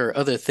there are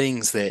other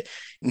things that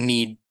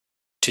need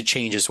to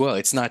change as well.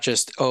 It's not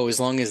just, oh, as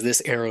long as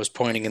this arrow is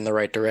pointing in the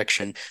right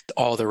direction,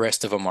 all the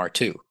rest of them are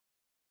too.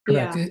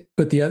 Correct. Yeah.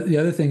 But the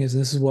other thing is,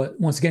 this is what,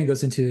 once again,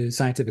 goes into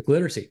scientific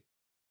literacy.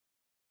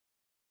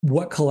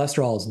 What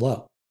cholesterol is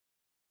low?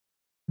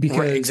 Right,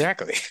 Because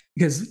exactly.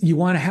 you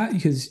want to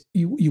have,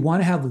 you want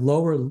to have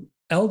lower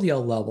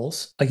LDL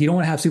levels. Like, you don't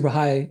want to have super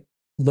high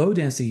low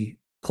density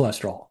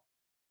cholesterol,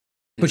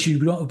 but you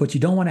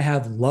don't want to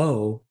have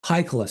low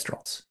high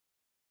cholesterols.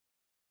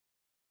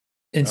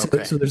 And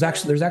Okay. so there's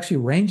actually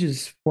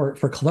ranges for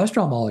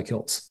cholesterol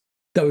molecules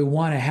that we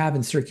want to have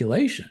in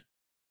circulation.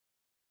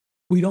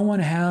 We don't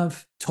want to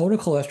have total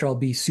cholesterol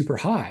be super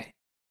high,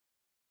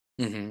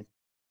 Mm-hmm.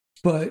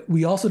 but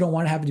we also don't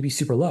want to have it to be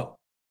super low,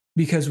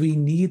 because we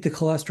need the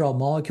cholesterol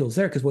molecules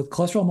there. Because what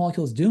cholesterol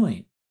molecule is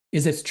doing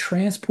is it's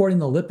transporting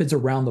the lipids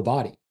around the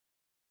body.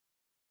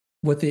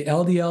 What the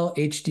LDL,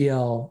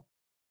 HDL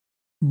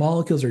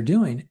molecules are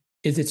doing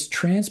is it's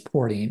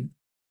transporting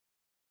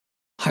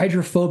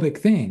hydrophobic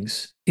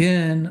things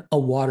in a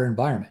water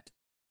environment.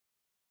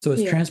 So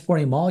it's Yeah.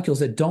 transporting molecules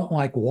that don't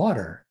like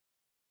water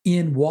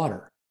in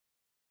water.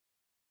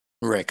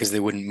 Right, because they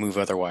wouldn't move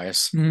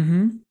otherwise.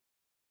 Mm-hmm.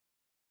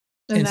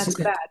 And that's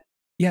bad.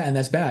 Yeah, and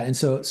that's bad. And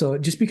so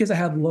just because I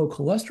have low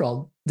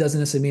cholesterol doesn't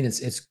necessarily mean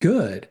it's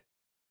good.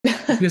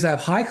 Because I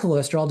have high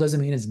cholesterol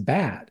doesn't mean it's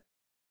bad.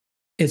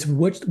 It's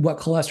what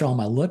cholesterol am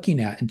I looking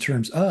at in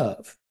terms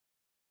of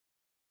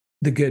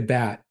the good,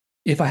 bad.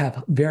 If I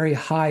have very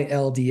high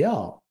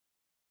LDL,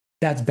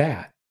 that's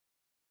bad.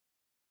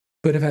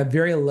 But if I have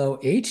very low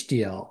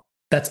HDL,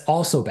 that's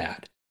also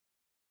bad.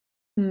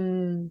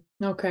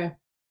 Okay.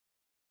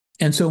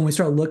 And so when we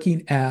start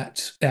looking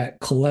at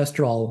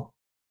cholesterol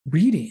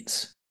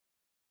readings,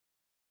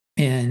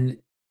 and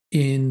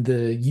in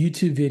the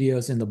YouTube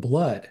videos in the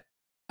blood,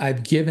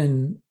 I've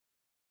given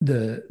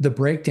the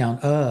breakdown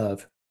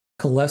of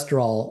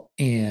cholesterol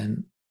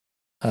and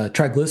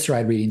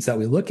triglyceride readings that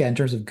we look at in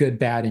terms of good,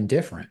 bad, and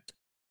different.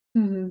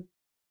 Mm-hmm.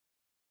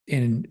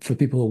 And for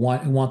people who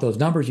want those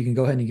numbers, you can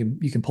go ahead and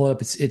you can pull it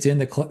up. It's in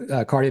the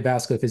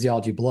cardiovascular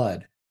physiology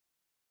blood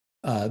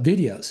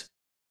videos.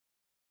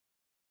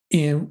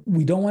 And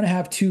we don't want to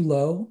have too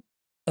low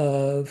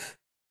of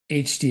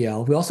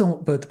HDL.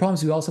 But the problem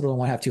is we also don't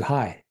want to have too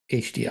high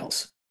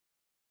HDLs.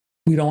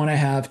 We don't want to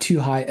have too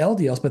high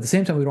LDLs, but at the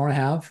same time, we don't want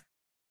to have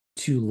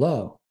too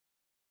low.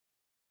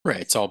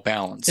 Right, it's all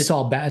balance. It's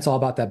all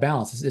about that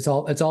balance. It's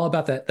all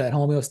about that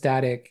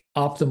homeostatic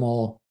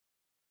optimal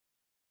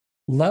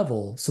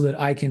level so that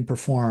I can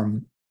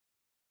perform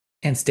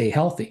and stay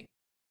healthy.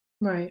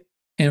 Right.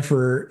 And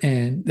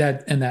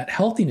that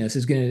healthiness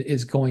is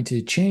going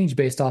to change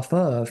based off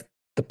of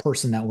the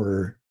person that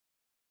we're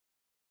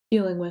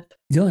Dealing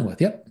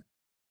with. Yep.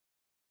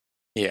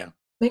 Yeah.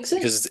 Makes sense.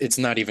 Because it's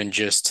not even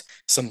just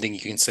something you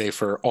can say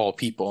for all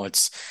people.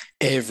 It's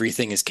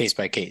everything is case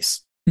by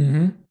case.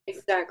 Mm-hmm.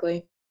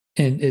 Exactly.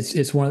 And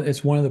it's one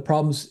of the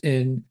problems,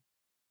 and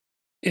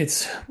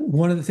it's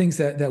one of the things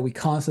that we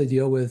constantly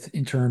deal with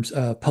in terms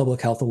of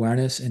public health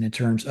awareness and in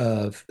terms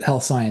of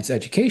health science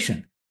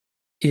education,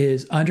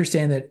 is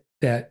understand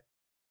that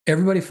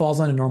everybody falls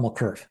on a normal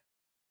curve.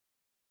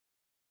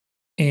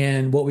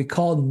 And what we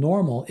call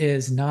normal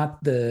is not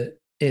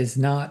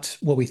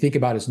what we think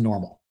about as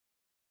normal.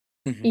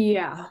 Mm-hmm.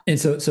 Yeah. And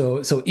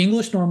so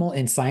English normal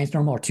and science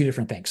normal are two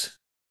different things.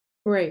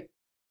 Right.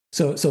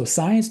 So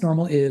science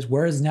normal is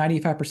where is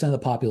 95% of the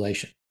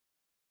population,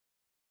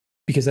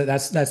 because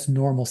that's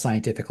normal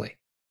scientifically.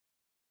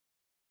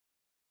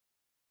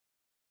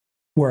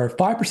 Where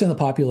 5% of the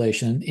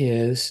population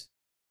is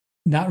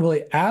not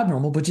really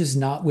abnormal, but just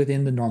not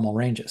within the normal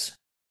ranges.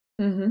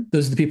 Mm-hmm.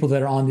 Those are the people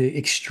that are on the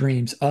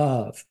extremes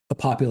of the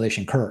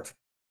population curve.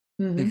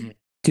 Mm-hmm.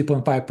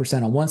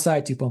 2.5% on one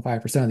side,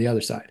 2.5% on the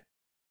other side.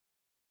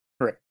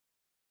 Right.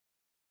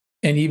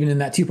 And even in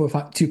that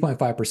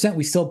 2.5%,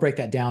 we still break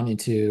that down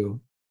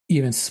into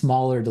even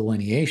smaller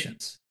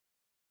delineations.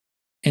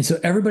 And so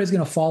everybody's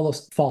going to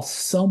fall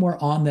somewhere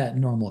on that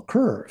normal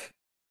curve.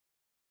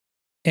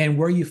 And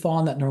where you fall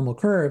on that normal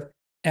curve,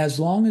 as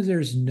long as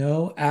there's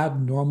no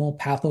abnormal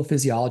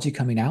pathophysiology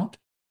coming out,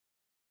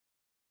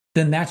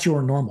 then that's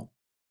your normal.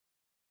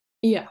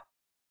 Yeah.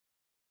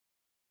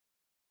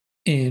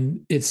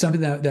 And it's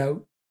something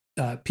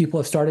that people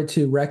have started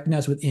to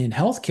recognize within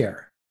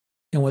healthcare,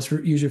 and what's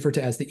usually referred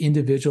to as the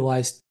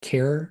individualized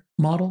care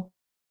model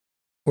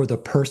or the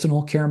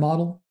personal care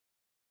model,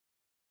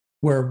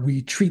 where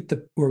we treat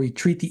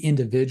the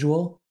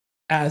individual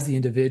as the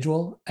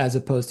individual, as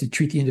opposed to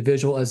treat the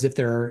individual as if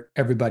they're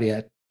everybody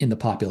in the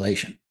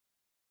population.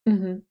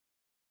 Mm-hmm.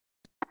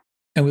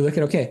 And we look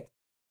at, okay,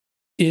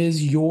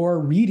 is your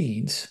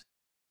readings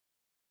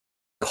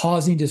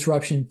causing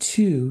disruption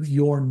to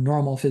your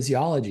normal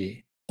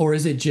physiology, or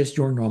is it just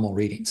your normal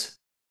readings?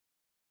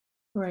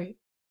 Right.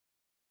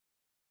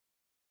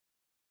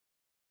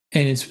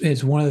 And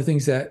it's one of the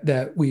things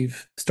that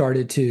we've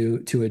started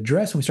to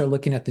address when we start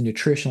looking at the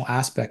nutritional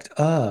aspect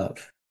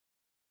of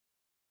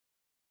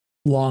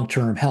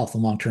long-term health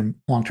and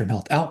long-term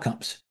health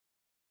outcomes.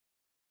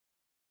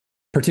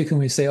 particularly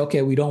when we say,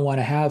 okay, we don't want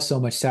to have so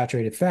much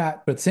saturated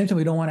fat, but at the same time,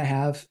 we don't want to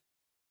have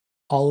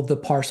all of the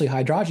partially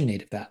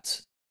hydrogenated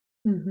fats.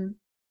 Mm-hmm.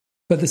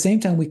 But at the same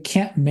time, we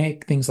can't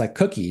make things like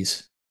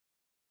cookies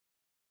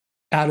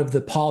out of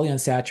the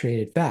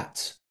polyunsaturated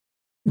fats.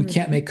 We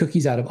can't make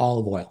cookies out of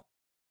olive oil.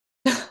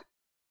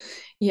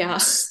 Yeah,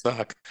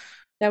 Suck.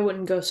 that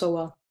wouldn't go so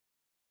well.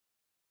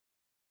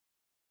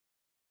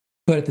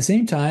 But at the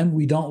same time,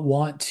 we don't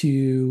want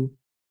to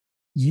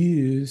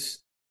use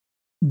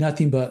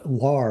nothing but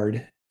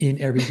lard in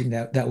everything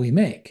that we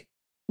make.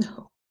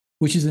 No.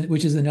 Which is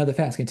another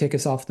fact. It's going to take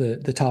us off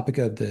the topic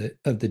of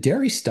the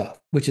dairy stuff,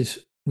 which is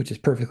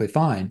perfectly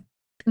fine,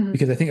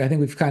 because I think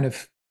we've kind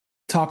of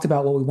talked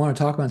about what we want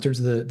to talk about in terms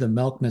of the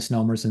milk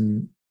misnomers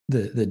and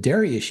the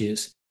dairy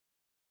issues.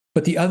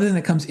 But the other thing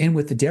that comes in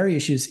with the dairy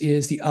issues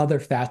is the other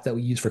fat that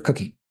we use for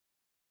cooking.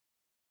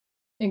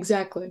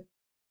 Exactly.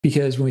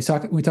 Because when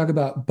we talk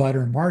about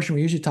butter and margarine,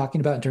 we're usually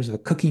talking about in terms of a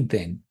cooking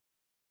thing.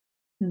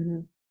 Mm-hmm.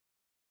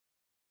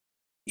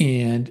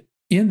 And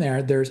in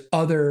there's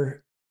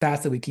other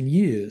fats that we can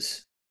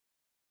use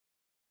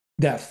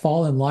that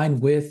fall in line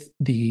with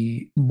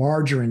the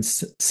margarine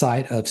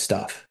side of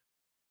stuff.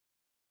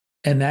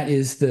 And that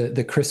is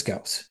the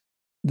Criscos,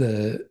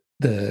 the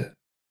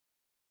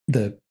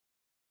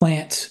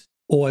plant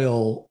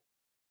oil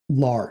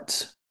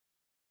lards.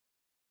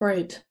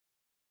 Right.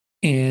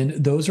 And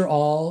those are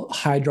all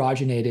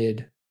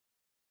hydrogenated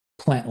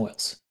plant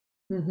oils.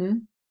 Mm-hmm.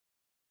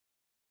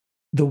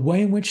 The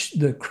way in which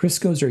the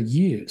Criscos are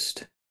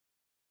used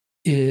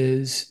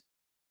is,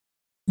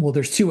 well,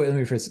 there's two ways. Let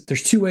me rephrase it.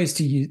 There's two ways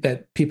to use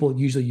that people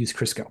usually use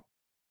Crisco.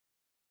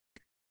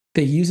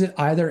 They use it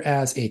either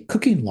as a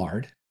cooking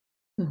lard,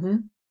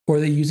 or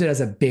they use it as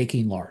a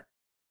baking lard.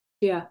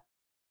 Yeah.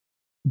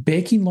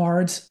 Baking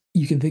lards,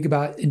 you can think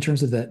about in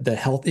terms of the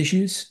health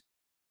issues,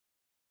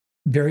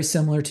 very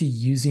similar to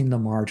using the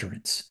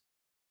margarines.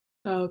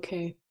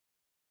 Okay.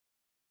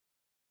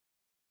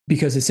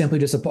 Because it's simply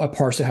just a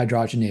partially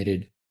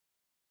hydrogenated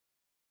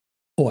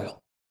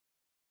oil.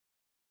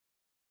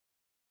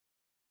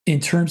 In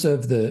terms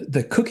of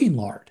the cooking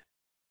lard,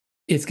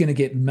 it's going to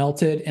get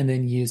melted and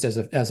then used as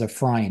a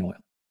frying oil.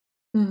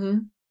 Mm-hmm.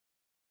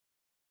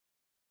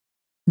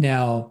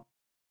 Now,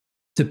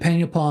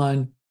 depending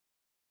upon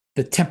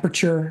the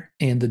temperature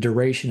and the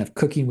duration of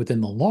cooking within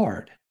the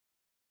lard,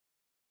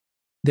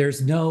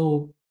 there's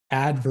no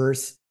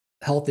adverse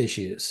health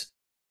issues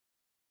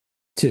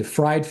to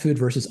fried food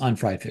versus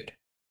unfried food.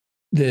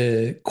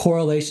 The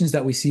correlations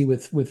that we see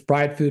with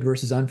fried food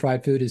versus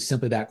unfried food is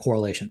simply that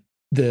correlation.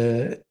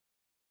 The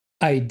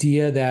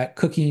idea that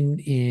cooking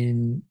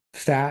in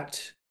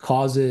fat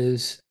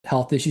causes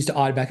health issues to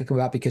automatically come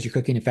about because you're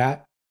cooking in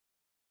fat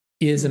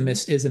is a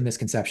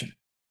misconception.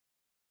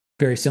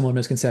 Very similar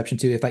misconception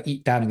to, if I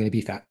eat fat, I'm going to be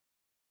fat.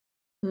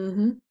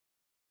 Mm-hmm.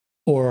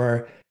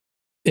 Or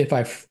if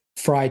I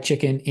fry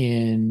chicken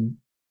in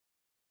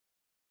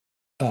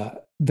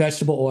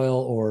vegetable oil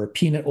or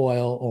peanut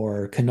oil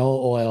or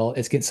canola oil,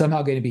 it's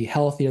somehow going to be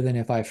healthier than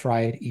if I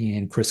fry it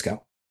in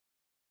Crisco.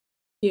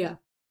 Yeah.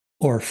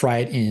 Or fry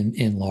it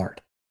in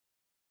lard.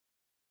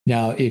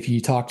 Now, if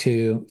you talk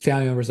to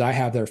family members I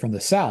have that are from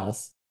the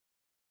South,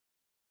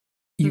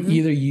 you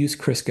either use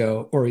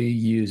Crisco or you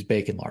use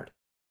bacon lard.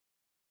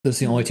 Those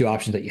are the only two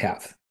options that you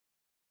have.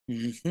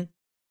 Mm-hmm.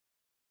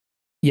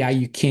 Yeah,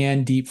 you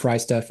can deep fry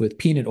stuff with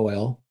peanut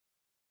oil,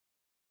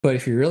 but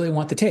if you really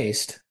want the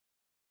taste,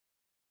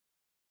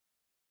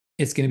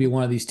 it's going to be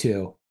one of these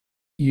two,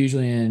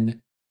 usually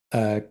in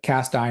a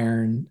cast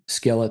iron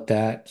skillet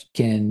that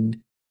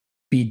can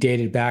be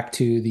dated back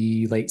to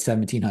the late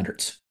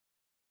 1700s.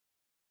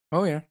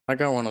 Oh yeah, I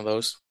got one of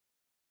those.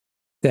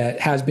 That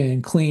has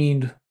been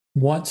cleaned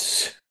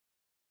once.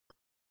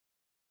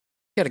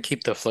 Got to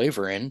keep the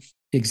flavor in.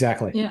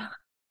 Exactly. Yeah.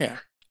 Yeah.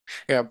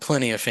 I got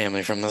plenty of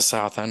family from the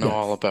South. I know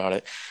all about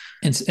it.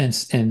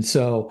 And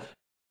so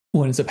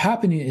what ends up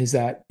happening is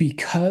that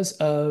because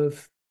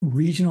of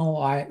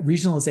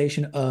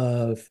regionalization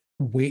of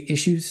weight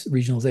issues,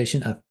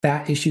 regionalization of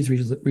fat issues,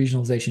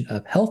 regionalization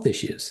of health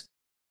issues,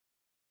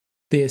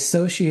 they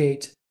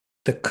associate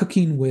the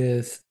cooking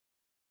with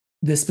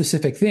this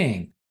specific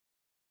thing,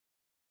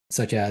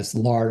 such as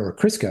lard or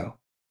Crisco,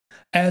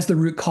 as the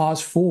root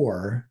cause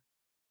for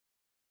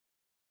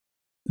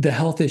the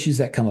health issues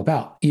that come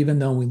about. Even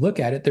though when we look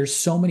at it, there's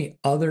so many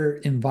other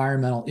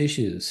environmental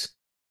issues,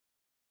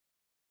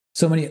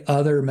 so many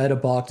other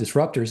metabolic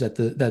disruptors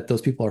that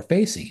those people are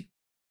facing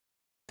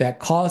that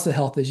cause the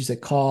health issues,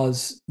 that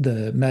cause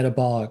the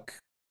metabolic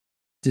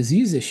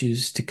disease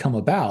issues to come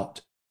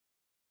about,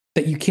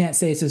 that you can't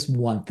say it's just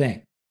one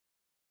thing.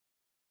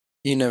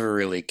 You never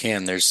really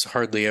can. There's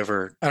hardly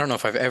ever, I don't know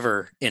if I've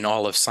ever in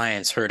all of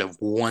science heard of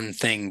one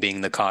thing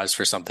being the cause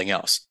for something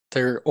else.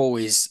 There are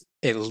always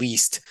at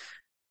least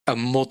a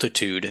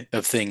multitude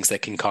of things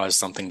that can cause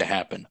something to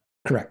happen.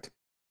 Correct.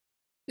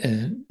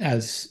 And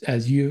as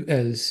you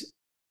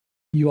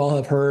all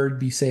have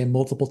heard me say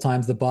multiple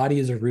times, the body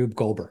is a Rube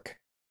Goldberg.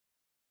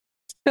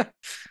 Yeah.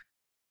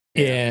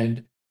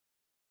 And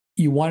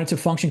you want it to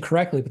function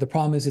correctly, but the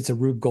problem is it's a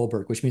Rube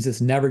Goldberg, which means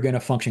it's never going to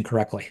function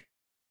correctly.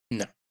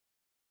 No.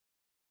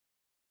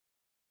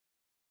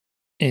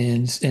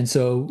 And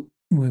so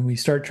when we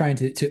start trying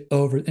to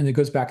over, and it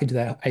goes back into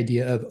that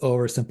idea of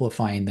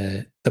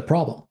oversimplifying the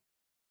problem.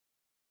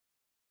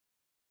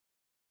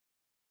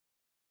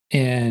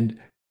 And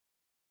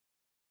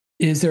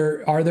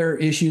are there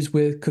issues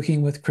with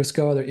cooking with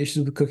Crisco? Are there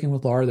issues with cooking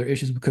with lard? Are there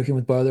issues with cooking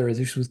with butter? Are there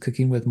issues with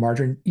cooking with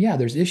margarine? Yeah,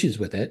 there's issues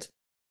with it.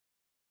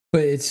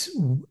 But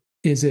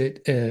is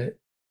it an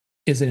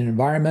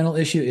environmental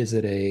issue? Is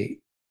it a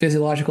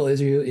physiological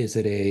issue? Is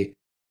it a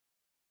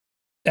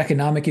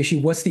economic issue?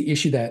 What's the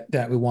issue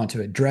that we want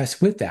to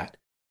address with that?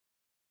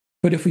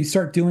 But if we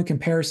start doing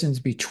comparisons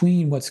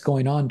between what's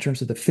going on in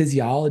terms of the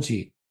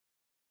physiology,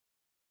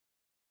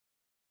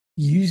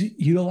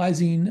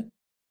 utilizing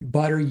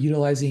butter,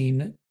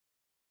 utilizing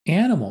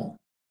animal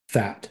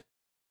fat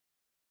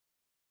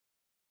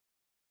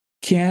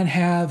can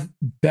have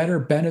better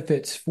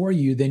benefits for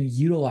you than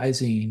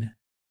utilizing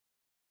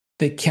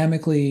the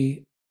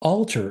chemically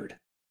altered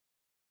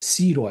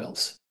seed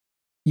oils,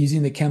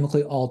 using the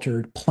chemically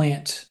altered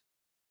plant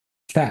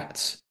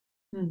fats,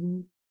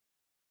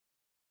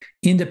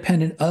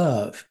 independent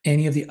of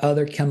any of the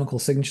other chemical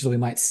signatures that we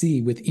might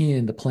see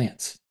within the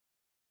plants.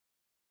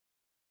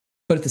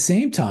 But at the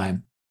same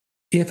time,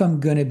 if I'm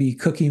going to be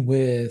cooking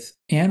with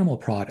animal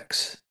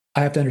products,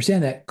 I have to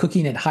understand that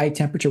cooking at high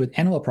temperature with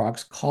animal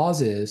products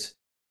causes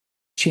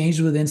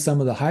changes within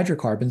some of the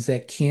hydrocarbons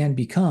that can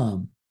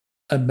become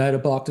a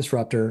metabolic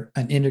disruptor,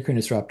 an endocrine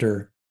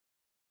disruptor,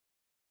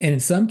 and in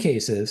some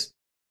cases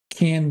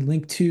can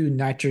link to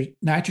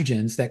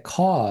nitrogens that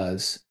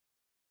cause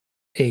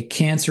a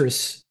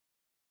cancerous,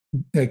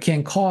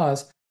 can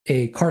cause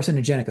a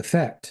carcinogenic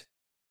effect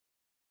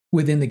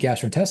within the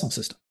gastrointestinal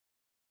system.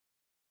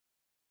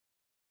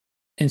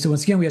 And so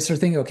once again, we have to start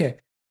thinking, okay,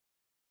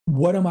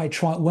 what am I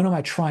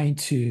trying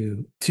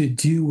to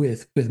do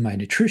with my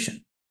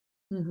nutrition?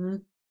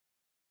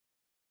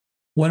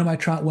 What am I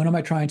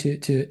trying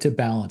to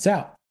balance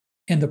out?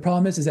 And the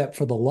problem is that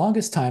for the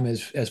longest time,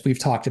 as we've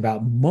talked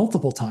about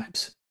multiple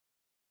times,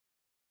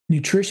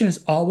 nutrition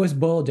is always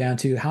boiled down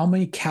to how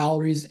many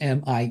calories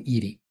am I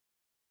eating?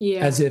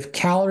 Yeah. As if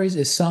calories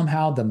is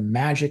somehow the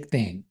magic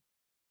thing,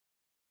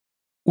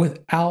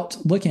 without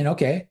looking,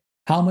 okay,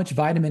 how much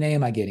vitamin A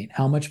am I getting?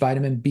 How much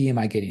vitamin B am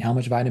I getting? How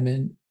much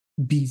vitamin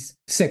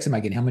B6 am I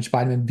getting? How much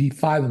vitamin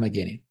B5 am I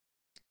getting?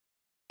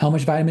 How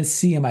much vitamin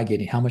C am I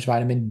getting? How much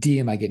vitamin D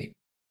am I getting?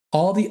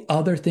 All the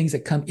other things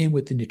that come in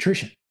with the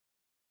nutrition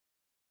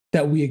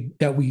that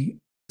we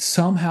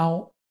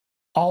somehow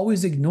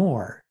always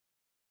ignore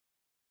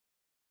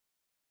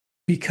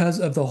because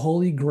of the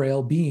holy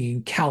grail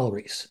being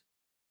calories.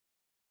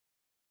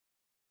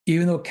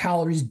 Even though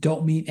calories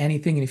don't mean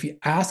anything, and if you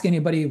ask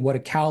anybody what a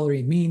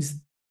calorie means,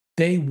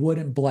 they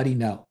wouldn't bloody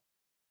know.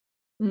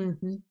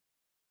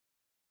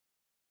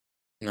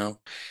 No.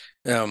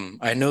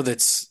 I know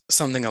that's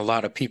something a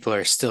lot of people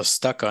are still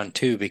stuck on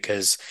too,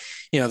 because,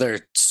 there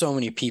are so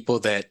many people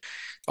that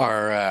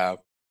are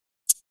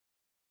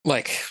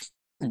like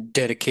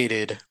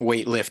dedicated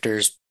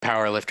weightlifters,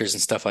 power lifters,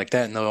 and stuff like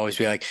that. And they'll always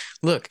be like,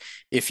 look,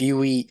 if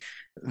you eat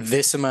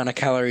this amount of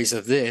calories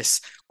of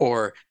this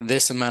or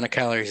this amount of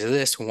calories of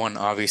this, one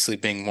obviously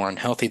being more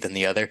unhealthy than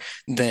the other,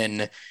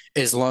 then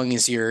as long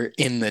as you're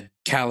in the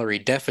calorie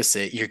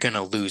deficit, you're going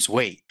to lose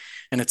weight.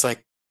 And it's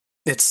like,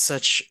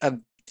 I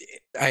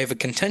have a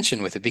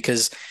contention with it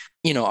because,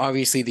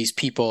 obviously these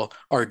people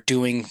are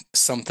doing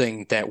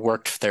something that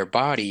worked for their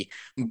body,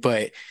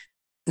 but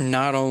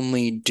not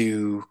only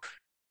do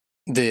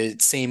the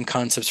same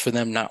concepts for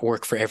them not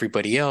work for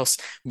everybody else,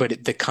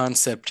 but the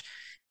concept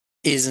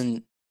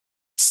isn't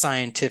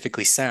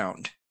scientifically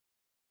sound.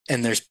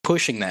 And there's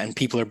pushing that, and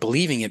people are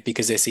believing it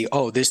because they see,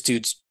 oh, this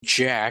dude's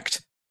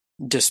jacked,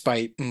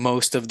 despite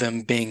most of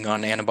them being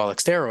on anabolic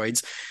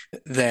steroids,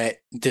 that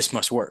this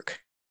must work.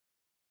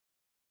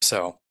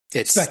 So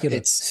it's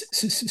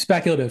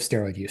speculative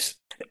steroid use.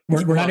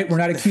 We're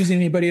not accusing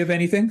anybody of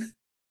anything.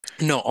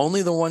 No,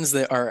 only the ones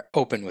that are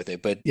open with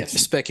it, but yes,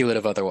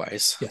 speculative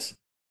otherwise. Yes.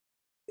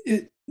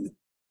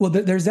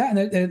 There's that,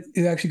 and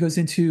it actually goes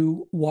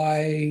into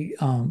why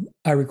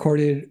I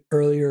recorded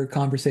earlier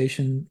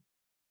conversation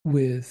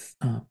with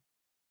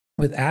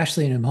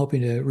Ashley, and I'm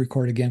hoping to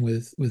record again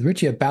with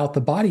Richie about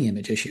the body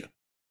image issue.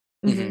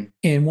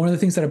 And one of the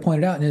things that I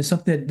pointed out, and it's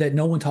something that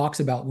no one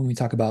talks about when we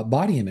talk about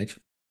body image,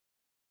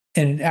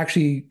 and it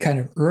actually kind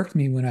of irked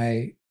me when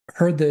I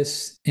heard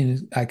this,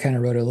 and I kind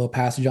of wrote a little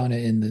passage on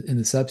it in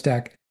the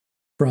Substack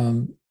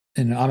from,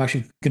 and I'm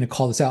actually going to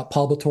call this out,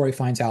 Paul Batory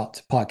Finds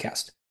Out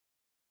podcast.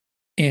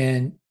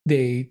 And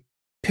they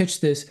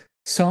pitched this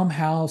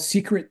somehow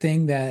secret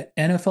thing that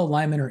NFL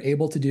linemen are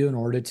able to do in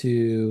order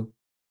to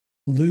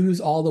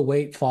lose all the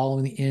weight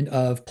following the end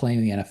of playing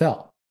in the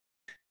NFL.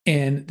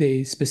 And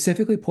they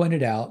specifically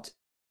pointed out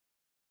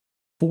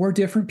 4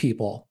 different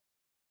people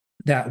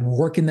that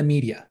work in the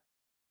media.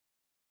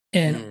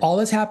 And all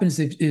that's happened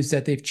is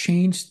that they've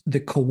changed the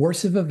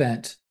coercive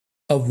event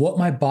of what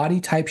my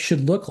body type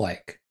should look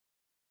like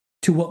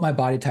to what my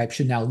body type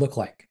should now look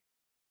like.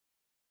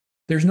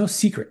 There's no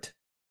secret.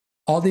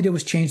 All they did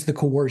was change the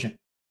coercion.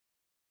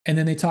 And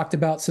then they talked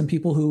about some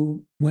people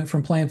who went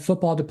from playing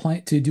football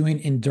to doing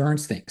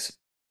endurance things.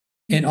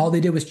 And all they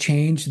did was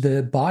change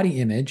the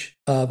body image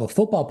of a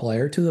football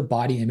player to the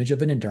body image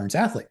of an endurance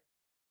athlete.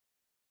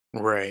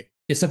 Right.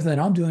 It's something that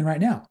I'm doing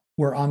right now,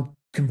 where I'm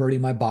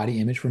converting my body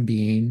image from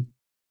being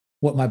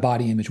what my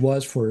body image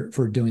was for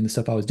doing the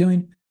stuff I was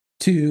doing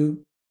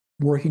to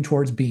working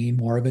towards being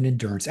more of an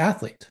endurance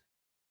athlete,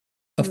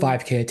 a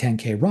 5K, a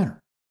 10K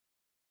runner.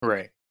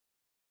 Right.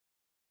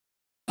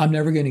 I'm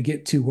never going to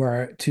get to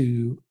where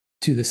to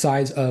the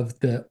size of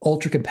the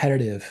ultra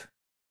competitive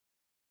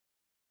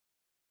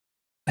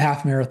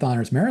half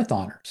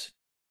marathoners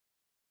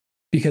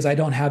because I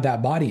don't have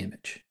that body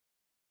image.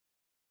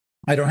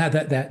 I don't have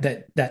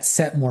that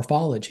set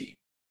morphology.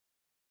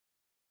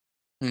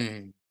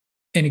 Mm.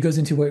 And it goes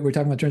into what we're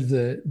talking about in terms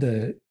of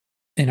the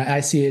and I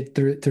see it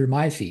through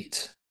my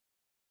feeds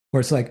where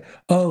it's like,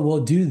 oh,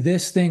 well, do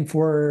this thing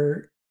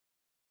for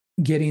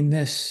getting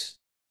this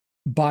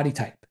body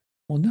type.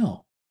 Well,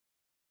 no,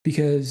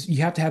 because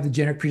you have to have the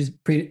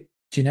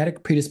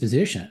genetic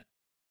predisposition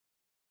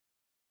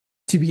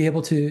to be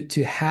able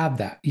to have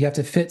that. You have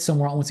to fit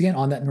somewhere, once again,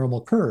 on that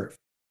normal curve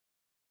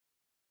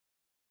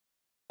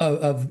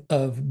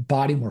of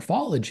body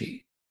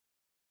morphology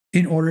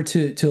in order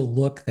to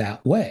look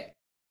that way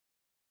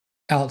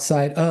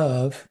outside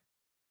of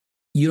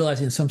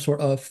utilizing some sort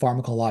of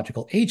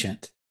pharmacological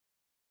agent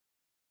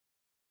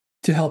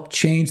to help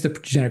change the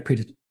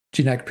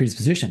genetic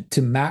predisposition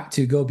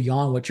to go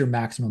beyond what your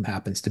maximum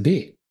happens to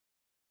be.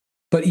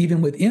 But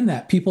even within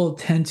that, people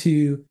tend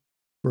to,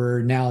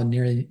 we're now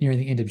nearing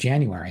the end of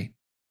January.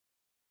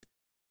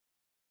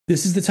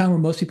 This is the time where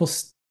most people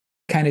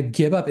kind of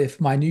give up.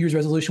 If my New Year's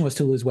resolution was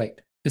to lose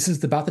weight, this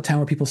is about the time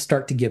where people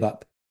start to give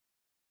up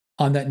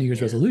on that New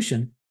Year's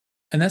resolution.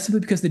 And that's simply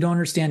because they don't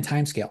understand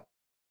timescale.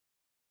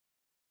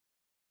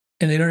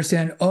 And they don't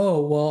understand,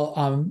 oh, well,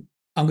 I'm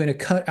going to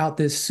cut out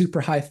this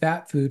super high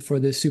fat food for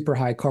this super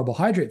high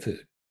carbohydrate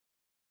food.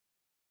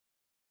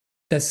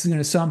 That's going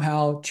to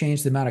somehow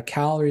change the amount of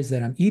calories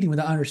that I'm eating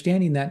without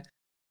understanding that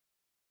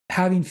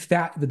having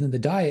fat within the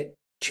diet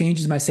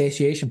changes my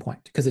satiation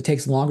point because it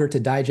takes longer to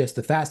digest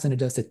the fats than it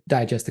does to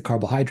digest the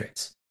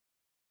carbohydrates,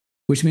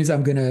 which means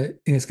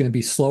it's going to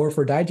be slower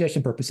for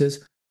digestion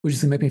purposes, which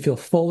is going to make me feel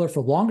fuller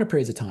for longer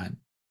periods of time,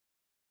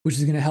 which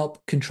is going to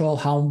help control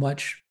how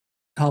much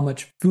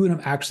food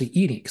I'm actually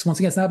eating. Because once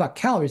again, it's not about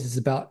calories, it's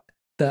about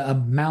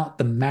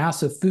the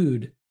mass of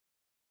food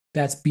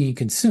that's being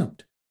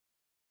consumed.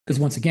 Because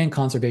once again,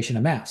 conservation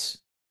of mass.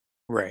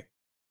 Right.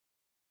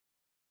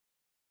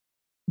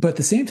 But at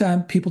the same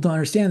time, people don't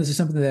understand this is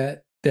something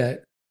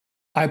that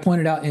I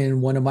pointed out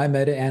in one of my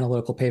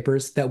meta-analytical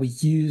papers that we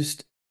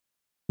used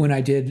when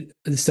I did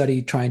the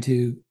study trying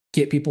to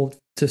get people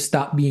to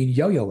stop being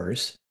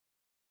yo-yoers,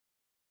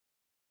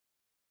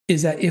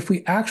 is that if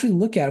we actually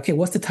look at, okay,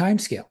 what's the time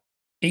scale?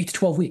 8 to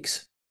 12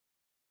 weeks.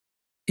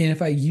 And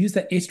if I use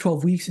that 8 to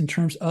 12 weeks in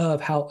terms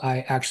of how I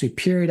actually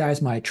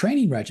periodize my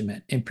training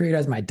regimen and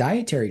periodize my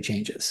dietary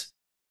changes,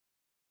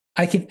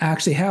 I can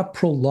actually have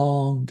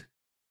prolonged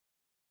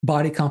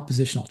body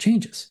compositional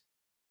changes.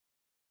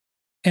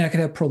 And I can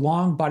have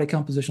prolonged body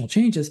compositional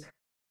changes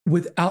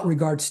without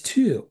regards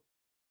to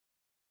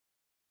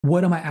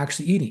what am I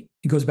actually eating.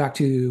 It goes back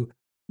to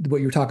what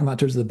you were talking about in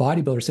terms of the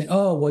bodybuilder saying,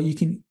 oh, well, you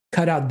can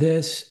cut out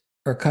this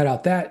or cut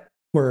out that,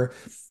 where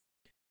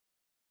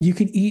you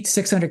can eat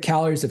 600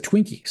 calories of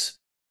Twinkies,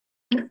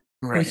 right,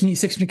 or you can eat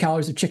 600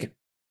 calories of chicken.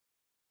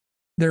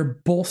 They're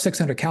both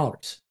 600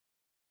 calories.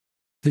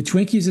 The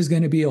Twinkies is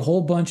going to be a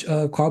whole bunch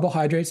of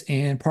carbohydrates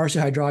and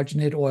partially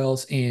hydrogenated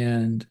oils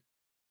and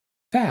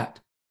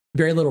fat,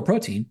 very little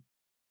protein.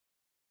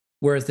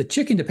 Whereas the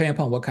chicken, depending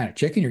upon what kind of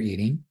chicken you're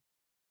eating,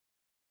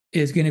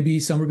 is going to be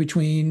somewhere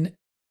between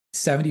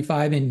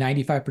 75 and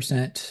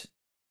 95%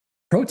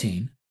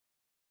 protein,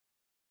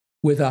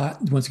 with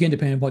once again,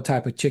 depending on what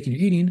type of chicken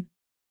you're eating,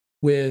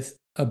 with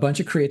a bunch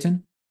of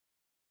creatine,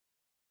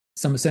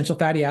 some essential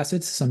fatty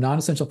acids, some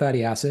non-essential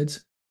fatty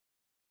acids,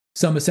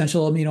 some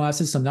essential amino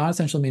acids, some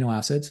non-essential amino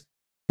acids.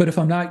 But if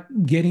I'm not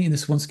getting, and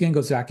this once again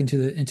goes back into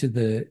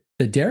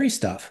the dairy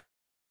stuff,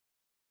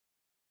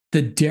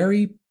 the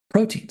dairy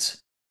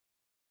proteins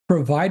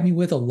provide me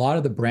with a lot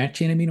of the branched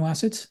chain amino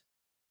acids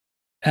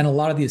and a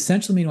lot of the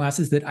essential amino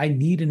acids that I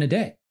need in a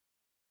day.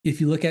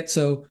 If you look at,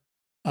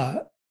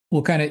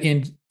 we'll kind of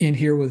end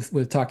here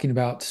with talking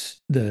about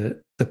the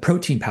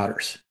protein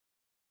powders,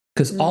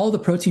 because all of the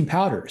protein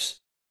powders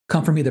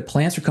come from either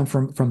plants or come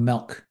from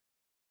milk.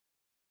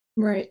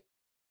 Right.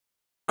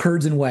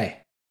 Curds and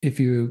whey, if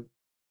you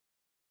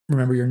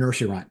remember your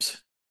nursery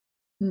rhymes.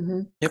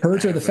 Mm-hmm. Yep,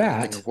 Curds are the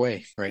fat.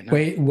 Whey right now.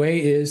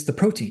 Whey is the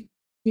protein.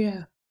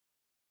 Yeah.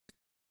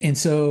 And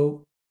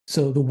so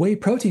the whey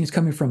protein is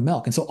coming from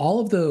milk. And so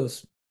all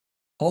those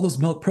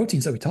milk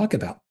proteins that we talk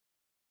about,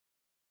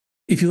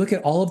 if you look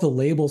at all of the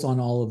labels on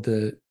all of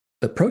the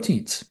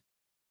proteins,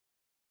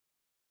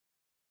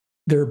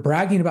 they're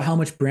bragging about how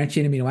much branched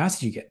chain amino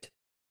acids you get.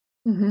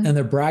 Mm-hmm. and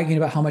they're bragging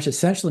about how much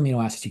essential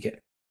amino acids you get.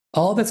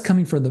 All that's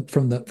coming from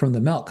the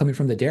milk, coming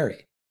from the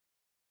dairy.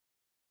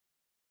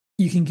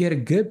 You can get a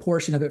good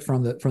portion of it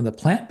from the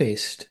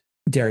plant-based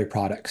dairy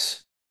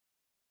products,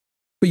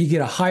 but you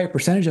get a higher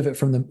percentage of it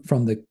from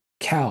the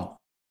cow,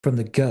 from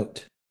the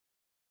goat,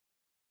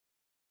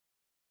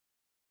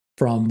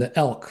 from the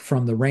elk,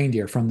 from the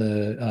reindeer, from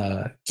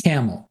the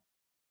camel,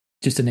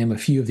 just to name a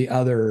few of the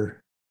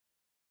other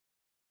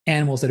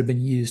animals that have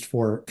been used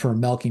for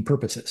milking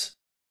purposes.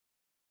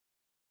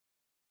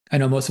 I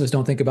know most of us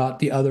don't think about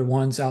the other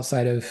ones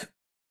outside of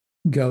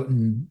goat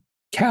and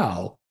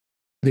cow,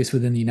 at least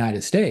within the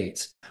United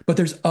States, but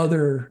there's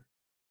other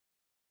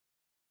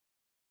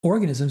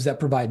organisms that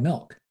provide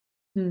milk.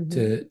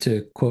 Mm-hmm.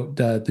 To quote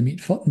the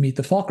Meet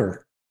the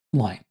Fokker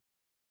line,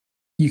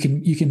 you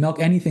can milk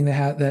anything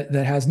that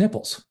has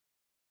nipples.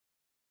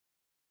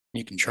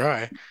 You can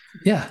try.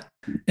 Yeah,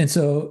 and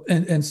so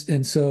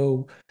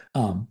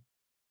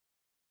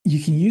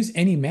you can use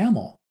any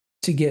mammal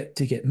to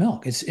get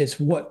milk. It's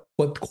what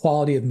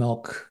quality of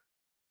milk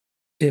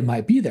it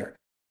might be there.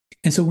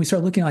 And so when we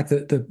start looking like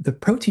the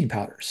protein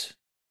powders,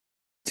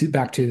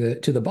 back to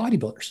the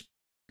bodybuilders,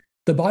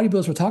 the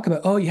bodybuilders will talk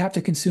about, oh, you have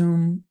to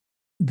consume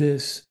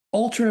this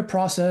ultra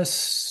processed,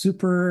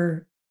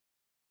 super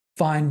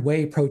fine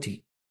whey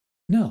protein.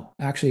 No,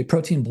 actually, a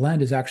protein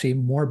blend is actually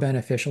more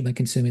beneficial than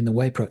consuming the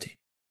whey protein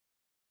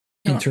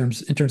in Oh,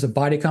 terms of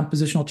body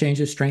compositional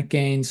changes, strength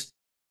gains,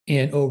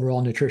 and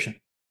overall nutrition.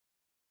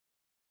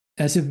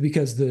 That's simply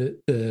because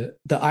the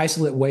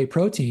isolate whey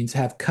proteins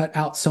have cut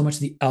out so much of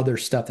the other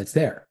stuff that's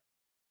there.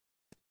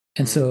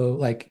 And so,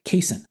 like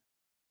casein,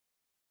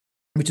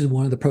 which is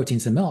one of the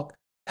proteins in milk,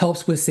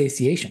 helps with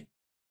satiation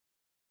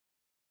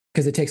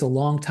because it takes a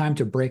long time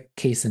to break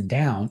casein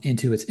down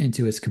into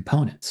its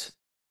components.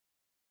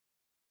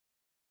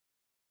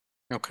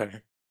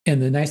 okay.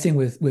 And the nice thing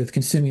with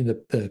consuming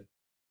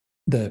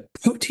the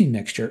protein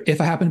mixture, if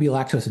I happen to be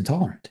lactose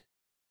intolerant,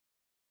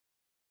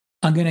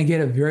 I'm going to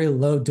get a very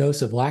low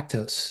dose of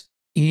lactose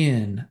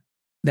in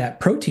that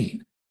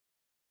protein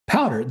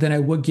powder than I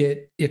would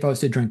get if I was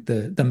to drink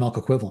the milk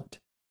equivalent.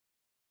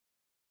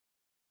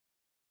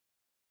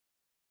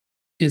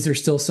 Is there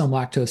still some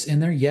lactose in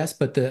there? Yes,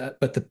 but the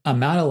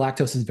amount of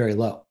lactose is very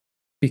low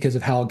because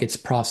of how it gets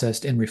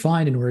processed and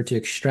refined in order to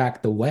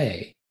extract the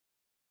whey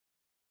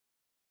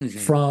Mm-hmm.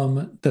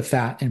 from the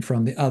fat and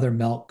from the other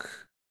milk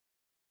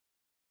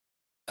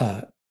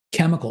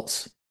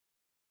chemicals.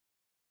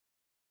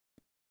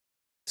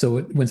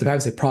 So when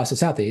sometimes they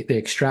process out, they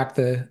extract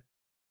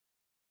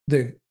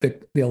they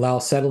allow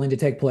settling to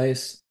take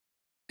place,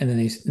 and then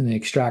they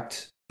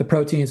extract the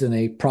proteins and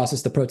they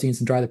process the proteins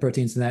and dry the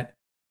proteins, and that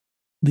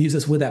leaves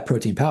us with that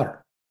protein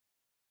powder.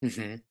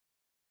 Mm-hmm.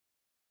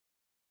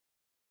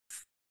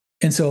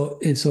 And so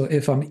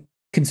if I'm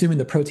consuming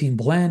the protein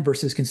blend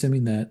versus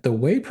consuming the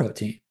whey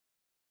protein,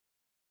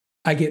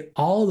 I get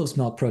all of those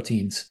milk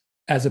proteins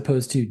as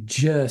opposed to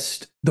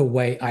just the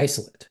whey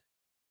isolate.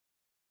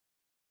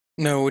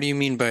 No, what do you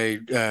mean by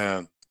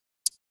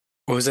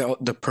what was that?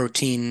 The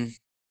protein?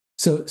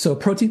 So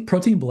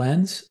protein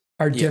blends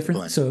are Yeah,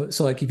 different. blend.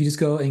 So like if you just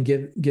go and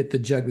get the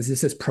jug that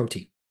says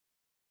protein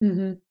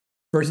Mm-hmm.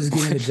 versus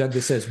getting the jug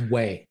that says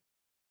whey.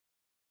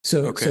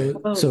 So Okay,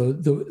 so Oh. so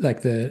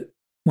the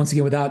once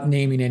again without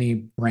naming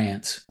any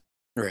brands,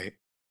 right.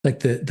 like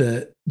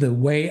the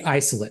whey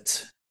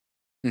isolates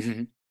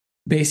Mm-hmm.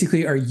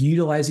 basically are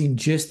utilizing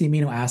just the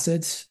amino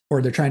acids,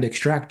 or they're trying to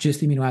extract just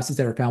the amino acids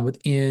that are found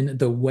within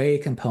the whey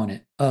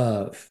component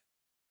of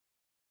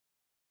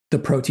the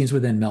proteins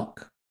within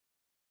milk.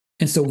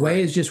 And so whey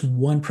Right. is just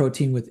one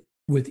protein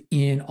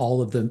within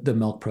all of the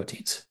milk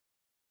proteins.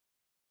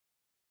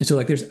 And so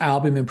like there's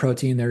albumin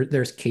protein,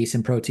 there's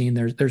casein protein,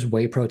 there's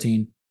whey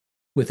protein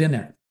within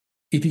there.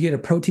 If you get a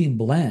protein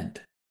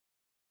blend,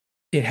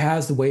 it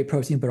has the whey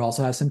protein, but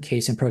also has some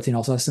casein protein,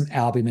 also has some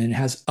albumin, it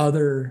has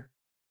other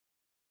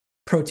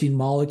protein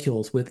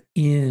molecules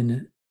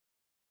within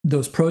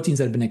those proteins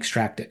that have been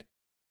extracted.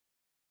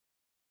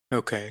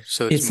 Okay,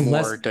 so it's It's more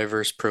less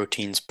diverse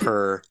proteins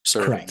per correct,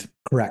 serving.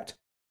 correct.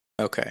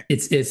 Okay.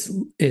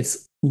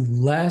 It's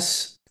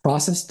less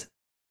processed.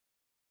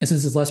 And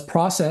since it's less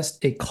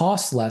processed, it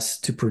costs less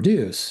to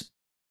produce,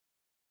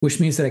 which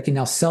means that I can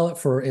now sell it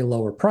for a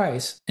lower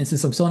price. And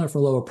since I'm selling it for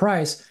a lower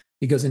price,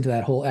 it goes into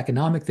that whole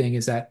economic thing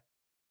is that,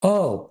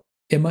 oh,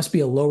 it must be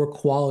a lower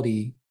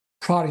quality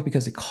product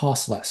because it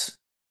costs less.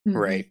 Mm-hmm.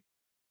 Right.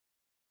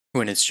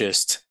 When it's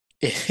just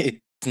it's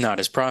not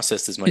as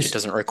processed as much. It It's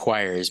doesn't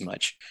require as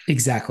much.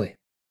 exactly.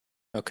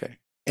 Okay.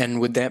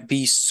 And would that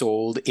be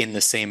sold in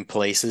the same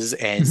places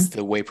as Mm-hmm.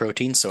 the whey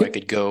protein? So I Yep.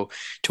 could go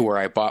to where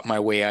I bought my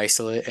whey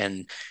isolate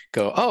and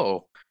go,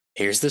 oh,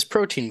 here's this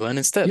protein blend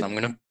instead. Yep. I'm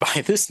going to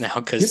buy this now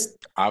Yep. because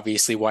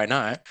obviously, why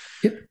not?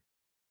 Yep.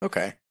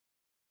 Okay.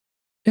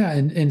 Yeah.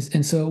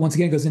 And so once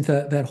again, it goes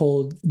into that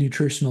whole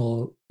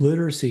nutritional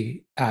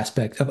literacy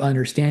aspect of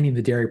understanding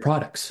the dairy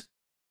products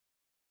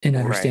and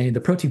Right. understanding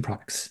the protein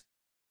products.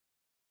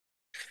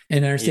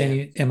 And Yeah.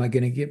 understanding, am I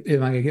going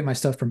to get my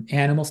stuff from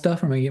animal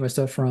stuff, or am I going to get my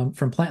stuff from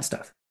plant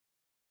stuff?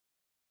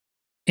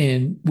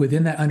 And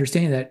within that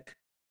understanding, that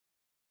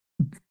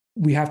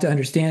we have to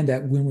understand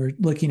that when we're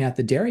looking at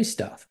the dairy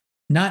stuff,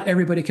 not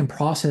everybody can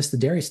process the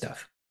dairy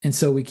stuff. And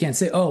so we can't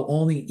say, oh,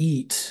 only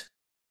eat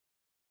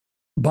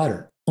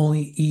butter,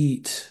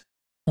 only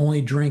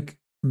drink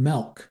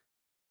milk.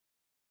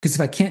 Because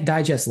if I can't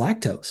digest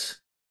lactose,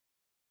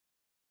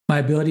 my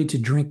ability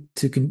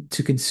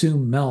to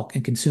consume milk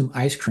and consume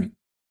ice cream,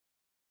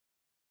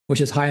 which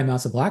has high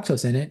amounts of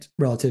lactose in it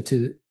relative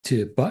to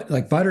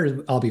like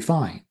butter, I'll be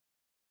fine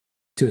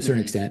to a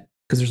certain extent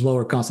because there's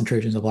lower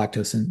concentrations of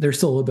lactose, and there's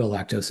still a little bit of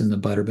lactose in the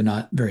butter, but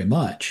not very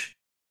much.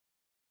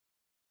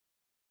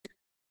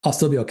 I'll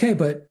still be okay,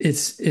 but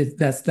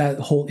that's that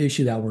whole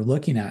issue that we're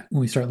looking at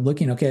when we start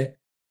looking, okay,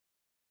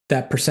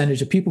 that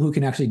percentage of people who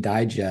can actually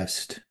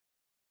digest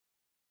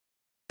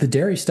the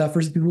dairy stuff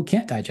versus people who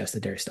can't digest the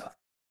dairy stuff.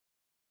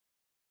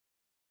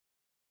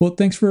 Well,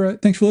 thanks for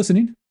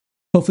listening.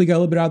 Hopefully, you got a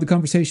little bit out of the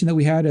conversation that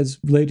we had as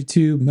related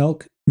to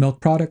milk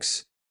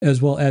products,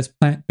 as well as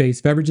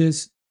plant-based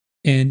beverages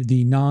and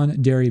the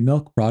non-dairy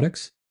milk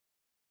products.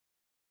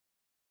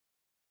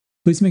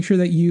 Please make sure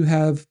that you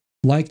have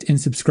liked and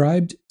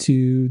subscribed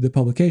to the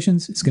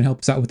publications. It's going to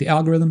help us out with the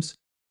algorithms,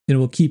 and it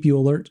will keep you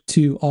alert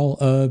to all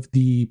of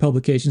the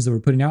publications that we're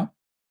putting out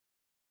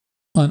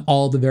on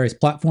all the various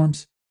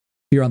platforms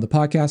here on the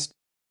podcast,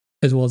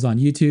 as well as on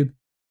YouTube,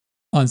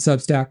 on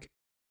Substack,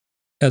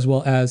 as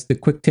well as the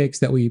quick takes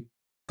that we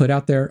put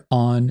out there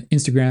on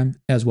Instagram,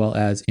 as well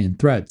as in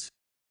Threads.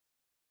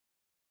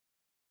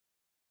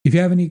 If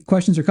you have any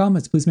questions or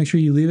comments, please make sure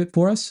you leave it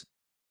for us.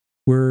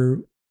 We're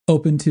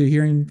open to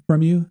hearing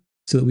from you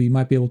so that we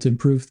might be able to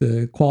improve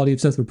the quality of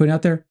stuff we're putting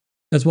out there,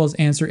 as well as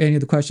answer any of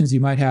the questions you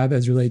might have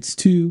as relates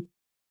to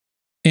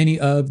any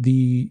of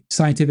the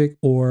scientific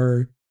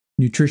or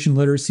nutrition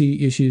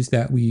literacy issues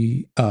that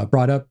we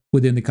brought up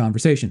within the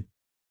conversation.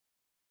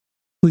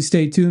 Please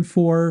stay tuned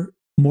for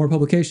more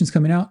publications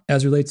coming out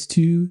as relates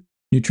to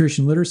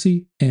nutrition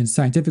literacy and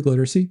scientific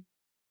literacy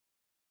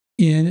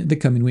in the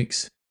coming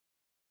weeks.